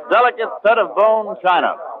for this delicate set of bone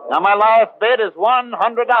china? Now, my last bid is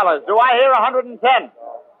 $100. Do I hear 110?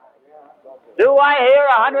 Do I hear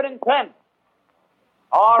 110?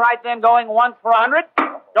 All right, then, going once for 100,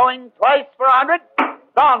 going twice for 100.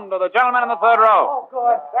 Gone to the gentleman in the third row. Oh,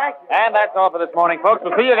 good. Thank you. And that's all for this morning, folks.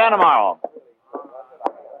 We'll see you again tomorrow.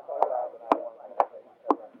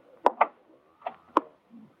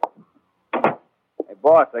 Hey,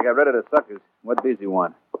 boss, I got rid of the suckers. What Beasley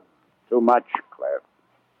want? Too much, Cliff.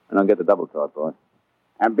 I don't get the double talk, boss.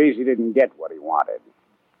 And Beasley didn't get what he wanted.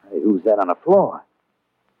 Hey, who's that on the floor?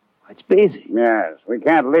 It's Beasley. Yes, we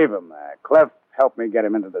can't leave him there. Cliff, help me get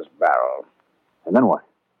him into this barrel. And then what?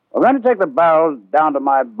 We're going to take the barrel down to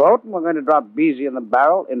my boat, and we're going to drop Beasley in the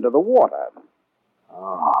barrel into the water.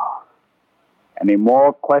 Oh. Any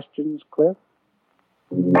more questions, Cliff?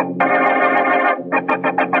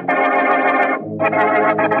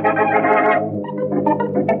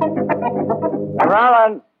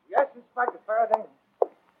 Rollins, Yes, Inspector Faraday.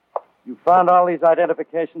 you found all these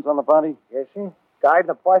identifications on the body? Yes, sir. Guy in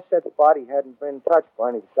the bus said the body hadn't been touched by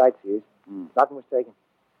any sightseers. Nothing was taken.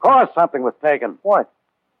 Of course something was taken. What?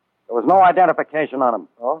 There was no identification on him.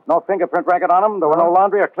 Oh? No fingerprint record on him. There were no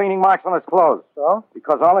laundry or cleaning marks on his clothes. So?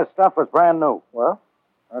 Because all his stuff was brand new. Well?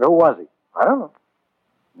 And who was he? I don't know.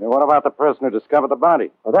 And what about the person who discovered the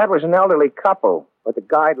body? Well, that was an elderly couple, but the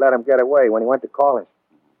guide let him get away when he went to call us.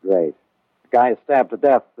 Great. The guy is stabbed to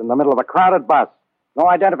death in the middle of a crowded bus. No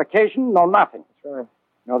identification, no nothing. That's right.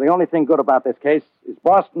 No, the only thing good about this case is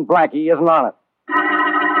Boston Blackie isn't on it.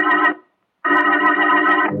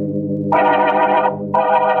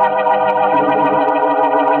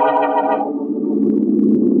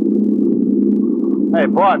 Hey,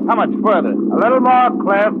 boss, how much further? A little more,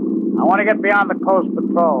 Cliff. I want to get beyond the Coast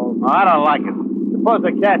Patrol. Oh, I don't like it. Suppose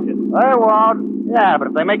they catch us. They won't. Yeah, but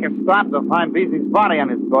if they make a stop, they'll find Beezy's body on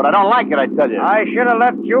his boat. I don't like it, I tell you. I should have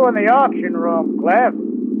left you in the auction room, Cliff.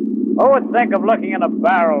 Who would think of looking in a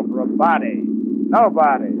barrel for a body?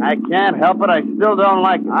 Nobody. I can't help it. I still don't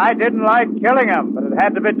like it. I didn't like killing him, but it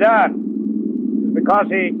had to be done. Just because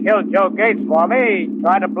he killed Joe Gates for me, he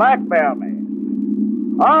tried to blackmail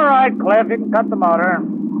me. All right, Cliff, you can cut the motor.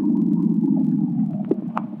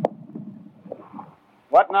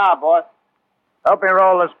 What now, boss? Help me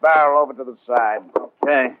roll this barrel over to the side.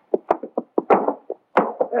 Okay.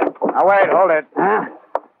 Now, wait, hold it. Huh?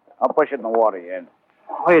 I'll push it in the water yet.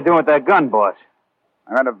 What are you doing with that gun, boss?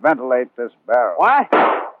 I'm going to ventilate this barrel. What?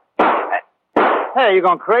 Hey, you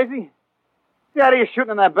going crazy? What's the idea of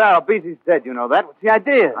shooting in that barrel? Beezy's dead, you know that. What's the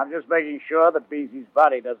idea? I'm just making sure that Beezy's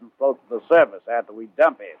body doesn't float to the surface after we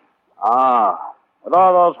dump it. Ah. With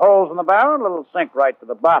all those holes in the barrel, it'll sink right to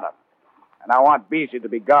the bottom. And I want Beezy to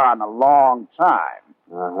be gone a long time.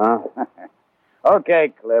 Uh-huh.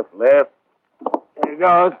 Okay, Cliff, lift. Here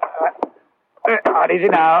goes. All right, easy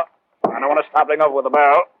now. I don't want to stop over with the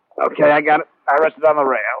barrel. Okay, I got it. I rested on the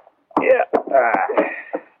rail. Yeah.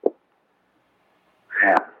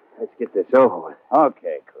 Yeah, let's get this over with.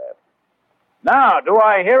 Okay, Cliff. Now, do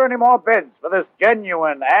I hear any more bids for this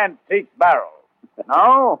genuine antique barrel?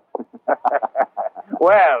 No?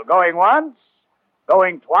 Well, going once?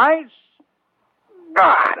 Going twice?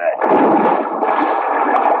 God.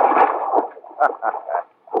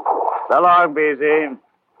 So long, Beezy.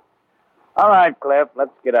 All right, Cliff,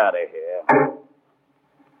 let's get out of here.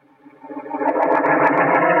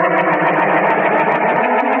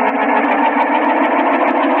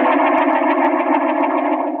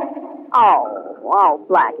 Oh,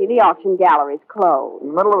 Blackie, the auction gallery's closed. In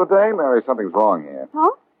the middle of the day, Mary, something's wrong here.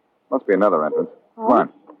 Huh? Must be another entrance. Oh. Come on.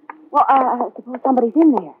 Well, suppose somebody's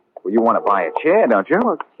in there. Well, you want to buy a chair, don't you?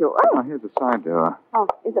 Well, sure. Oh, here's the side door. Oh,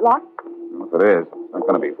 is it locked? Well, if it is, it's not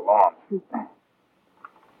going to be for long.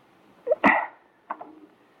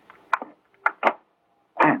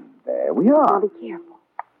 And there we are. Oh, be careful.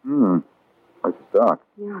 Place is dark.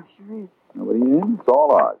 Yeah, sure is. Nobody in? It's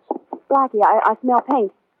all ours. Blackie, I smell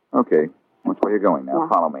paint. Okay. Which way are you going now? Yeah.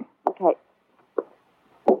 Follow me. Okay.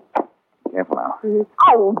 Careful now. Mm-hmm.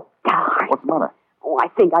 Oh, gosh. What's the matter? Oh, I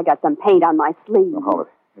think I got some paint on my sleeve. Oh, hold it.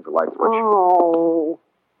 Here's a light switch. Oh.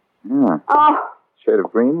 Yeah. Oh. Shade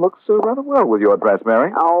of green looks rather well with your dress,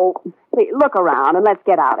 Mary. Oh. Please, look around and let's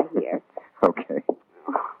get out of here. Okay.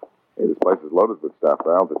 Hey, this place is loaded with stuff.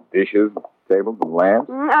 Well, the dishes, tables, and lamps.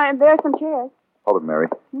 There's some chairs. Hold it, Mary.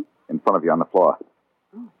 In front of you on the floor.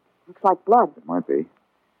 Looks like blood. It might be.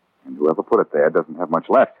 And whoever put it there doesn't have much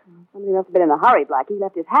left. Somebody must have been in a hurry, Blackie. He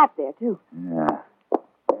left his hat there, too. Yeah.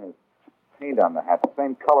 There's paint on the hat, the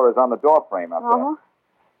same color as on the door frame out there.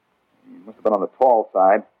 It must have been on the tall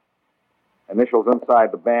side. Initials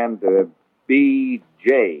inside the band,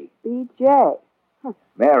 B.J. B.J.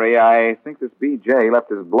 Mary, I think this B.J.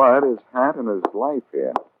 left his blood, his hat, and his life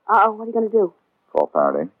here. What are you going to do? Call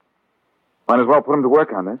Faraday. Might as well put him to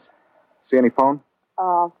work on this. See any phone?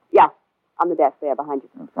 Yeah. On the desk there behind you.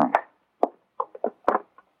 Oh, thanks.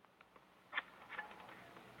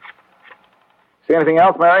 See anything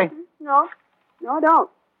else, Mary? No. No, I don't.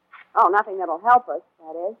 Oh, nothing that'll help us,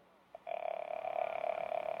 that is.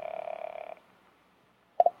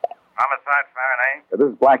 Homicide, Faraday. This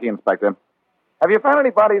is Blackie, Inspector. Have you found any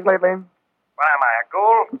bodies lately? What am I, a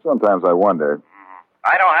ghoul? Sometimes I wonder.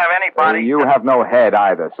 I don't have any body. You have no head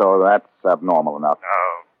either, so that's abnormal enough.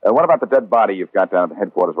 No. What about the dead body you've got down at the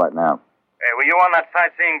headquarters right now? Hey, were you on that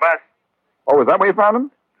sightseeing bus? Oh, is that where you found him?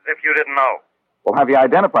 As if you didn't know. Well, have you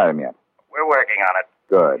identified him yet? We're working on it.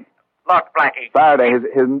 Good. Look, Blackie. Faraday,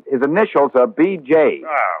 his initials are B.J.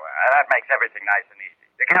 Oh, that makes everything nice and easy.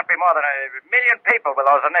 There can't be more than 1 million people with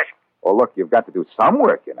those initials. Well, look, you've got to do some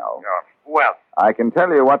work, you know. Well, I can tell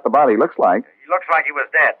you what the body looks like. he looks like he was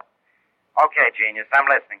dead. Okay, genius, I'm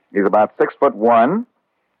listening. He's about 6'1"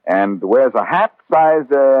 and wears a hat size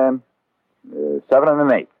 7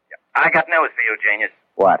 1/8. I got news for you, genius.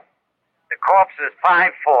 What? The corpse is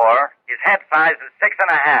 5'4". His head size is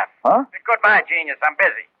 6.5. Huh? Goodbye, genius. I'm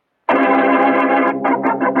busy.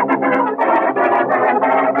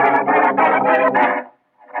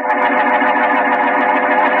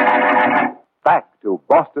 Back to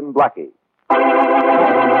Boston Blackie.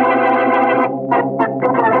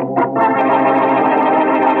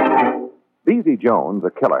 Beezy Jones,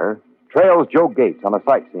 a killer, trails Joe Gates on a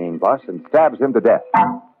sightseeing bus and stabs him to death.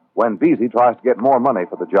 When Beezy tries to get more money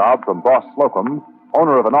for the job from Boss Slocum,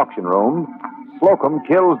 owner of an auction room, Slocum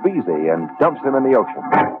kills Beezy and dumps him in the ocean.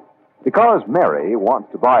 Because Mary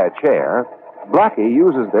wants to buy a chair, Blackie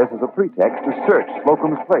uses this as a pretext to search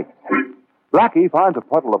Slocum's place. Blackie finds a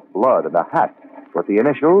puddle of blood and a hat with the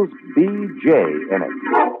initials B.J. in it.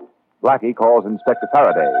 Blackie calls Inspector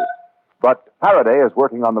Faraday. But Faraday is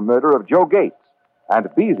working on the murder of Joe Gates, and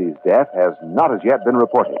Beezy's death has not as yet been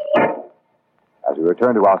reported. As we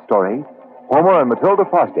return to our story, Homer and Matilda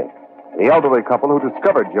Fosdick, the elderly couple who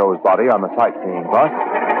discovered Joe's body on the sightseeing bus,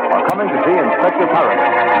 are coming to see Inspector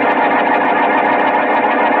Faraday.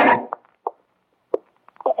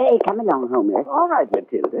 Hey, come along, Homer. All right,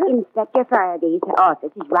 Matilda. Inspector Faraday's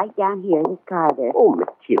office is right down here in this car there. Oh,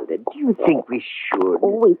 Matilda, do you think we should?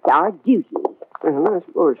 Oh, it's our duty. I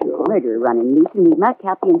suppose so. Murderer running loose, and we must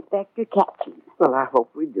help the inspector catch him. Well, I hope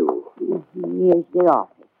we do. Here's the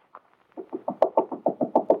office.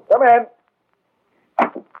 Come in.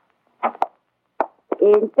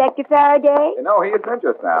 Inspector Faraday? No, he is in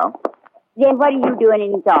just now. Then what are you doing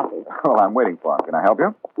in his office? Well, I'm waiting for him. Can I help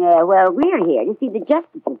you? Well, we're here to see the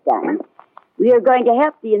justice is done. We are going to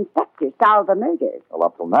help the inspector solve the murder. Well,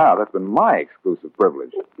 up till now, that's been my exclusive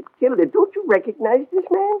privilege. Matilda, don't you recognize this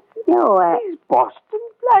man? No, He's Boston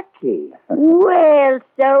Blackie. Well,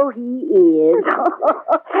 so he is.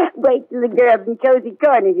 Wait till the girls in Cozy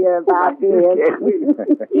Corner hear about this.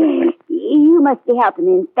 You must be helping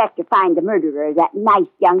the inspector find the murderer of that nice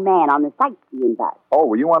young man on the sightseeing bus. Oh,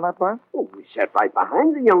 were you on that bus? Oh, we sat right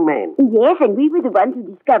behind the young man. Yes, and we were the ones who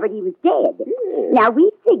discovered he was dead. Now,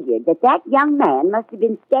 we figured that young man must have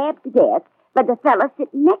been stabbed to death by the fellow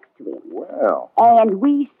sitting next to him. Well. And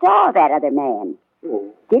we saw that other man.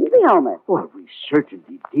 Didn't we, Homer? Well, we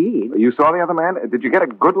certainly did. You saw the other man? Did you get a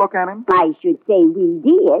good look at him? I should say we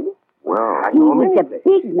did. Well, He was a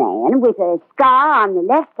big man with a scar on the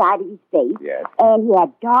left side of his face. Yes. And he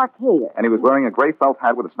had dark hair. And he was wearing a gray felt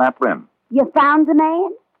hat with a snap brim. You found the man?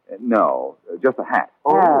 No, just a hat.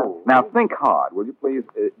 Oh. Now, think hard, will you please?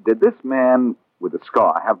 Did this man with the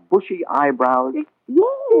scar have bushy eyebrows?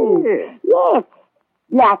 Yes.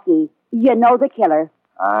 Blackie, you know the killer.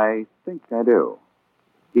 I think I do.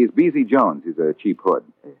 He's Beezy Jones. He's a cheap hood.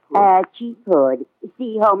 Cheap hood.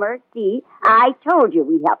 See, Homer, see? I told you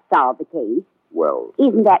we'd help solve the case. Well,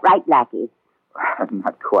 Isn't that right, Blackie?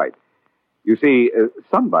 not quite. You see,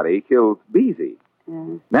 somebody killed Beezy.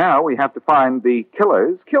 Now we have to find the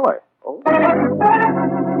killer's killer. Oh.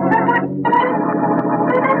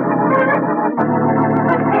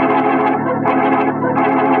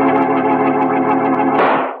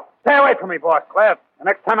 Stay away from me, boss, Cliff. The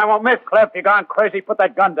next time I won't miss. Cliff, you gone crazy. Put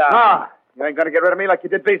that gun down. No, you ain't gonna get rid of me like you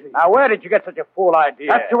did Beezy. Now, where did you get such a fool idea?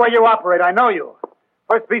 That's the way you operate. I know you.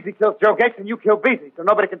 First Beezy kills Joe Gates, and you kill Beezy, so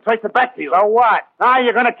nobody can trace it back to you. So what? Now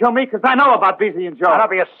you're gonna kill me because I know about Beezy and Joe. Now,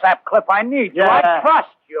 don't be a sap, Cliff. I need you. Yeah. I trust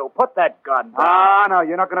you. Put that gun down. Ah, no,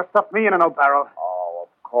 you're not gonna stuff me in a no barrel. Oh,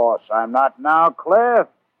 of course I'm not now, Cliff.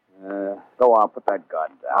 Go on, put that gun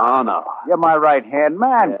down. Oh, no. You're my right-hand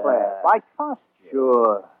man, Yeah. Cliff. I trust you.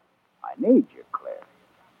 Sure. I need you, Cliff.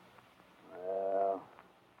 Well,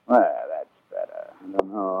 that's better. I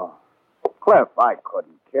don't know. Cliff, I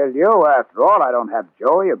couldn't kill you. After all, I don't have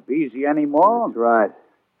Joey or Beezy anymore. That's right.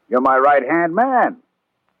 You're my right-hand man.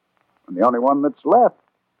 I'm the only one that's left.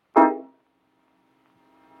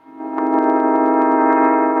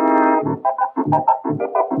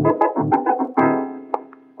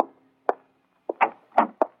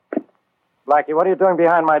 Blackie, what are you doing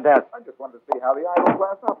behind my desk? I just wanted to see how the idle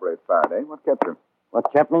glass operates, Faraday. What kept you?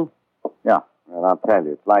 What kept me? Yeah. Well, I'll tell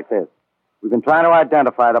you. It's like this. We've been trying to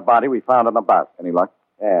identify the body we found on the bus. Any luck?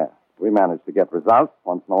 Yeah. We managed to get results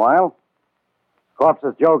once in a while. Corpse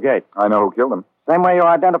is Joe Gates. I know who killed him. Same way you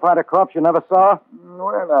identified a corpse you never saw?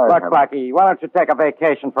 Well, Look, Blackie, why don't you take a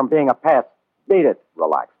vacation from being a pest? Beat it.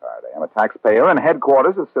 Relax, Faraday. I'm a taxpayer, and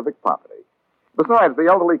headquarters is civic property. Besides, the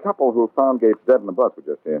elderly couple who found Gates dead in the bus were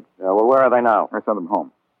just here. Yeah, well, where are they now? I sent them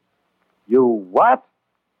home. You what?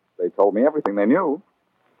 They told me everything they knew.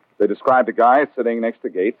 They described a guy sitting next to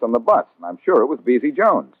Gates on the bus, and I'm sure it was Beezy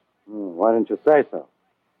Jones. Why didn't you say so?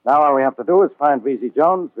 Now all we have to do is find Beezy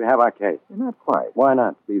Jones. We have our case. Not quite. Why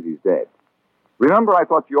not? Beezy's dead. Remember I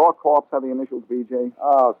thought your corpse had the initials BJ?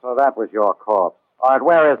 Oh, so that was your corpse. All right,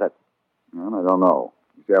 where is it? Well, I don't know.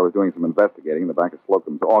 You see, I was doing some investigating in the back of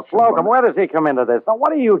Slocum's auction. Slocum, where does he come into this? Now,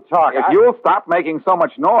 what are you talking If you'll stop making so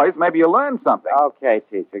much noise, maybe you'll learn something. Okay,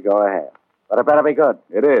 teacher, go ahead. But it better be good.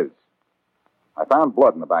 It is. I found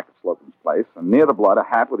blood in the back of Slocum's place, and near the blood, a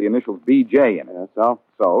hat with the initials BJ in it. So?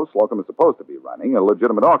 So, Slocum is supposed to be running a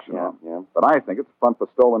legitimate auction room. Yeah. But I think it's a front for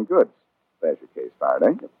stolen goods. There's your case,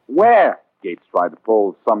 Faraday. Where? Gates tried to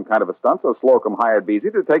pull some kind of a stunt, so Slocum hired Beezy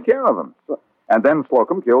to take care of him. And then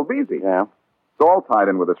Slocum killed Beezy. Yeah. It's all tied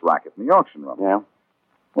in with this racket in the auction room. Yeah.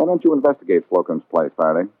 Why don't you investigate Slocum's place,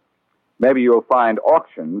 Faraday? Maybe you'll find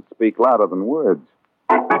auctions speak louder than words.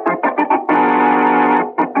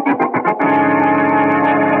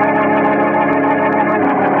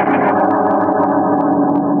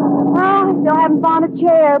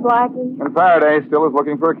 there, Blackie? And Faraday still is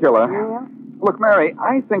looking for a killer. Yeah. Look, Mary,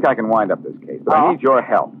 I think I can wind up this case, but I need your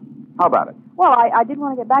help. How about it? Well, I did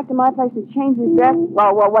want to get back to my place and change his dress.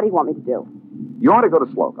 Well, what do you want me to do? You ought to go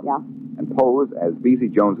to Slocum. Yeah. And pose as Beezy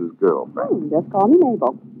Jones's girlfriend. Just call me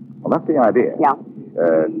Mabel. Well, that's the idea. Yeah.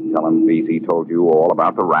 Tell him Beezy told you all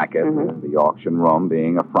about the racket, the auction room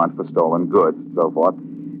being a front for stolen goods, and so forth.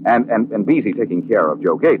 And Beezy taking care of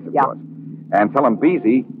Joe Gates, of course. And tell him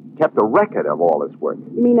Beezy kept a record of all his work.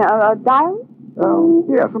 You mean a diary?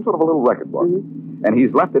 Yeah, some sort of a little record book. And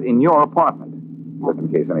he's left it in your apartment, just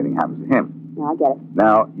in case anything happens to him. Yeah, I get it.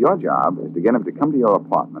 Now, your job is to get him to come to your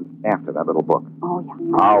apartment after that little book. Oh,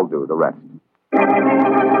 yeah. I'll do the rest.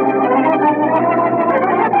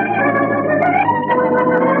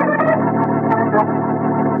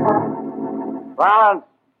 Rollins.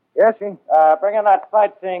 Yes, sir? Bring in that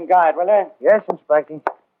sightseeing guide, will you? Yes, Inspector.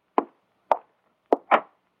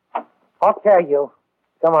 Okay, you.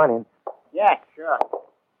 Come on in. Yeah, sure.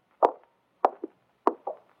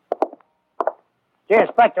 Gee,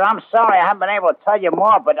 Inspector, I'm sorry I haven't been able to tell you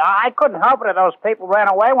more, but I couldn't help it if those people ran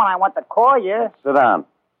away when I went to call you. Sit down.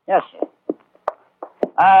 Yes, sir.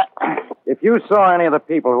 If you saw any of the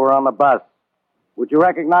people who were on the bus, would you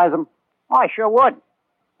recognize them? Oh, I sure would.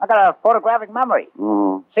 I got a photographic memory.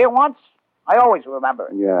 Mm-hmm. See it once, I always remember.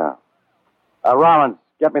 Yeah. Rollins,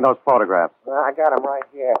 get me those photographs. I got them right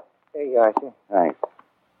here. Here you are, sir. Thanks.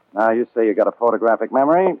 Now, you say you got a photographic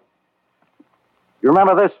memory. You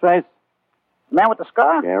remember this face? The man with the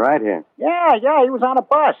scar? Yeah, right here. Yeah, he was on a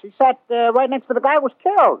bus. He sat right next to the guy who was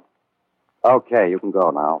killed. Okay, you can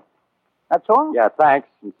go now. That's all? Yeah, thanks,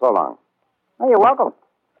 and so long. Oh, you're welcome.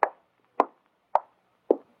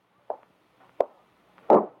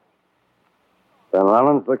 Well,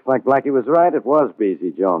 Rollins, looks like Blackie was right. It was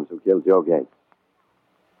Beezy Jones who killed Joe Gates.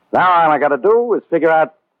 Now all I got to do is figure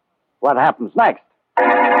out what happens next. Can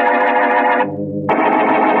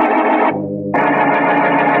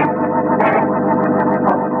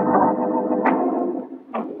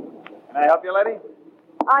I help you, lady?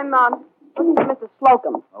 I'm looking for Mr.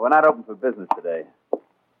 Slocum. Well, we're not open for business today.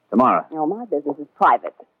 Tomorrow. No, my business is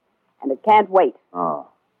private, and it can't wait. Oh.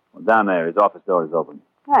 Well, down there. His office door is open.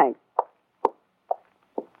 Thanks.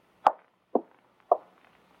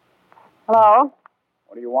 Hello?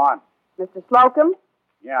 What do you want? Mr. Slocum?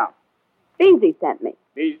 Yeah. Beezy sent me.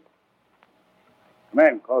 Bees. Come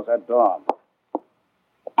in. Close that door.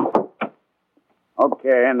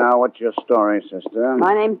 Okay, now what's your story, sister?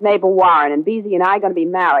 My name's Mabel Warren, and Beezy and I are going to be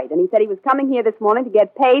married. And he said he was coming here this morning to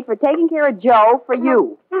get paid for taking care of Joe for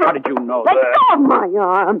you. How did you know Let that? go of my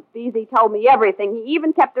arm. Beezy told me everything. He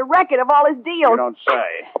even kept a record of all his deals. You don't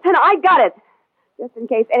say. And I got it. Just in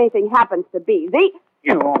case anything happens to Beezy.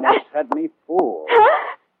 You almost had me fooled.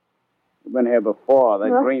 You've been here before. That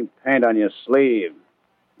green paint on your sleeve.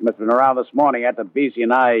 You must have been around this morning after Beezy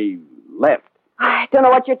and I left. I don't know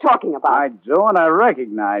what you're talking about. I do, and I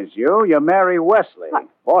recognize you. You're Mary Wesley,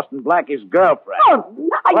 Boston Blackie's girlfriend. Oh,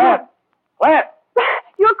 Cliff!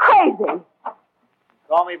 You're crazy.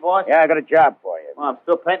 Call me, boss? Yeah, I got a job for you. Well, I'm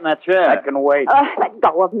still painting that chair. I can wait. Let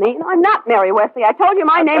go of me. I'm not Mary Wesley. I told you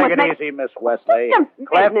my name was... Take it easy, Miss Wesley. Just a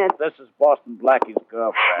Cliff, minute. this is Boston Blackie's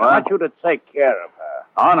girlfriend. What? I want you to take care of her.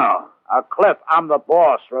 Oh, no. Cliff, I'm the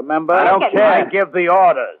boss, remember? I don't care. I give the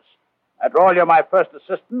orders. After all, you're my first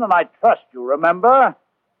assistant, and I trust you, remember?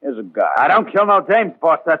 Here's a gun. I don't kill no dames,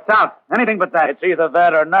 boss. That's out. Anything but that. It's either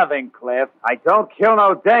that or nothing, Cliff. I don't kill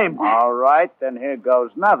no dames. All right, then here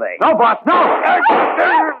goes nothing. No, boss, no!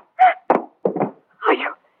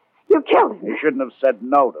 You killed him. You shouldn't have said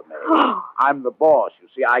no to me. I'm the boss. You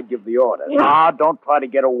see, I give the orders. Yeah. Now, don't try to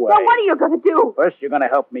get away. Well, what are you going to do? First, you're going to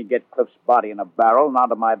help me get Cliff's body in a barrel and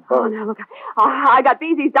onto my boat. Oh, no, look. I got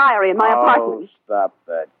Beezy's diary in my apartment. Stop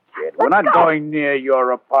that, kid. We're not going near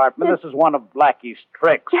your apartment. This is one of Blackie's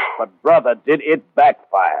tricks. But, brother, did it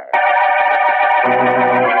backfire?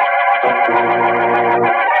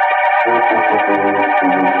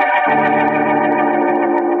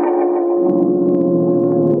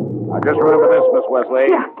 Now, just remember this, Miss Wesley.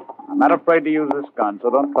 Yeah. I'm not afraid to use this gun, so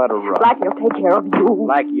don't try to run. Blackie will take care of you.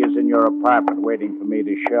 Blackie is in your apartment waiting for me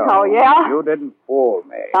to show. Oh, yeah? You didn't fool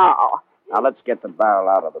me. Oh. Now, let's get the barrel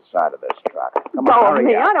out of the side of this truck. Come Go on, of hurry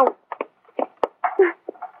me. up. I don't...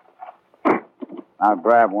 Now,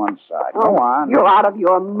 grab one side. Oh, Go on. You're out of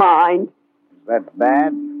your mind. Is that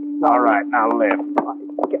bad? All right, now lift.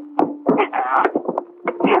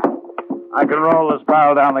 I can roll this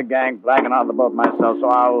barrel down the gangplank and on the boat myself, so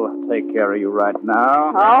I'll take care of you right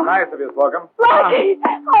now. Oh. Nice of you, Slocum. Blackie!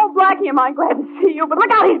 Oh, Blackie, am I glad to see you. But look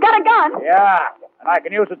out, he's got a gun. Yeah, and I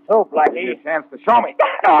can use it too, Blackie. Give you a chance to show me.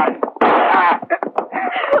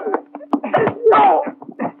 No.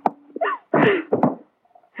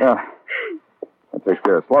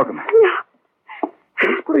 chair at Slocum. Yeah.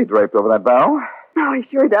 He's pretty draped over that barrel. Oh, he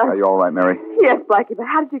sure does. Are you all right, Mary? Yes, Blackie, but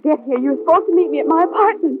how did you get here? You were supposed to meet me at my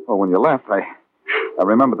apartment. Well, when you left, I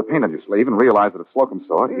remembered the paint on your sleeve and realized that if Slocum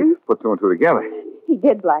saw it, he'd put two and two together. He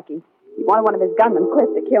did, Blackie. He wanted one of his gunmen, Cliff,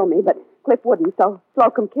 to kill me, but Cliff wouldn't, so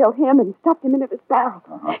Slocum killed him and stuffed him into this barrel.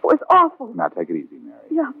 It was awful. Now, take it easy, Mary.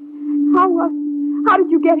 Yeah. How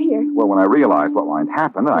did you get here? Well, when I realized what might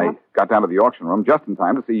happen, I got down to the auction room just in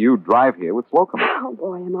time to see you drive here with Slocum. Oh,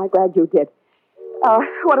 boy, am I glad you did.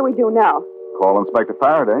 What do we do now? Call Inspector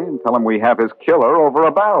Faraday and tell him we have his killer over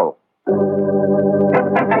a barrel.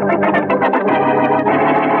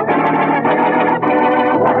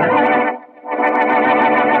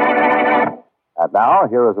 And now,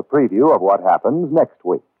 here is a preview of what happens next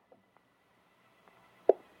week.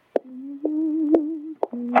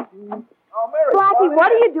 Blackie,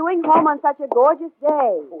 what are you doing home on such a gorgeous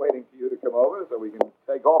day? Waiting for you to come over so we can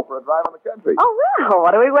take off for a drive in the country. Oh, well,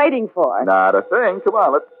 what are we waiting for? Not a thing. Come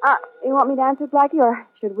on, let's... You want me to answer, Blackie, or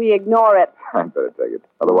should we ignore it? I'd better take it.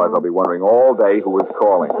 Otherwise, I'll be wondering all day who is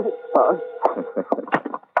calling.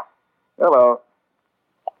 Hello.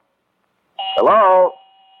 Hello?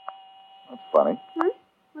 That's funny.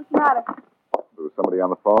 What's the matter? There was somebody on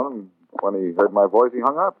the phone, and when he heard my voice, he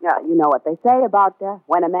hung up. Yeah, you know what they say about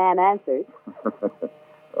when a man answers.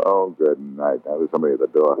 Oh, good night. Now there's somebody at the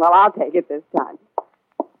door. Well, I'll take it this time.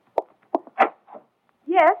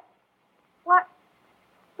 Yes? What?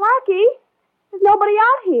 Blackie? There's nobody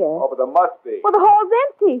out here. Oh, but there must be. Well, the hall's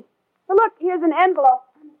empty. Well, look, here's an envelope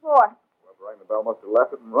on the floor. Whoever rang the bell must have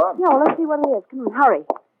left it and run. Yeah, well, let's see what it is. Come on, hurry.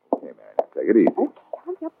 Okay, man. Now take it easy.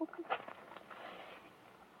 Hurry up.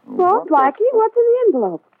 Well, Blackie, what's in the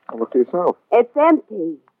envelope? Well, look to yourself. It's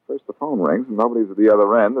empty. First the phone rings, and nobody's at the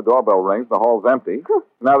other end. The doorbell rings, the hall's empty.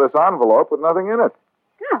 Now this envelope with nothing in it.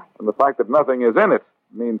 Golly. And the fact that nothing is in it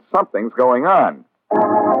means something's going on.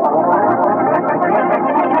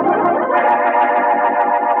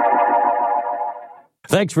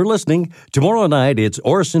 Thanks for listening. Tomorrow night, it's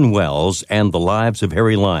Orson Welles and the Lives of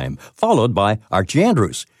Harry Lime, followed by Archie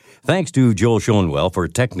Andrews. Thanks to Joel Schoenwell for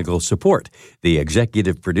technical support. The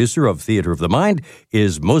executive producer of Theater of the Mind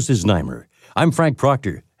is Moses Neimer. I'm Frank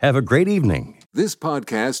Proctor. Have a great evening. This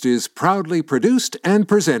podcast is proudly produced and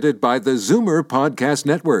presented by the Zoomer Podcast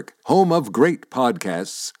Network, home of great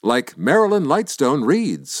podcasts like Marilyn Lightstone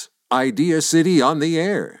Reads, Idea City on the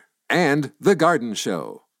Air, and The Garden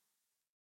Show.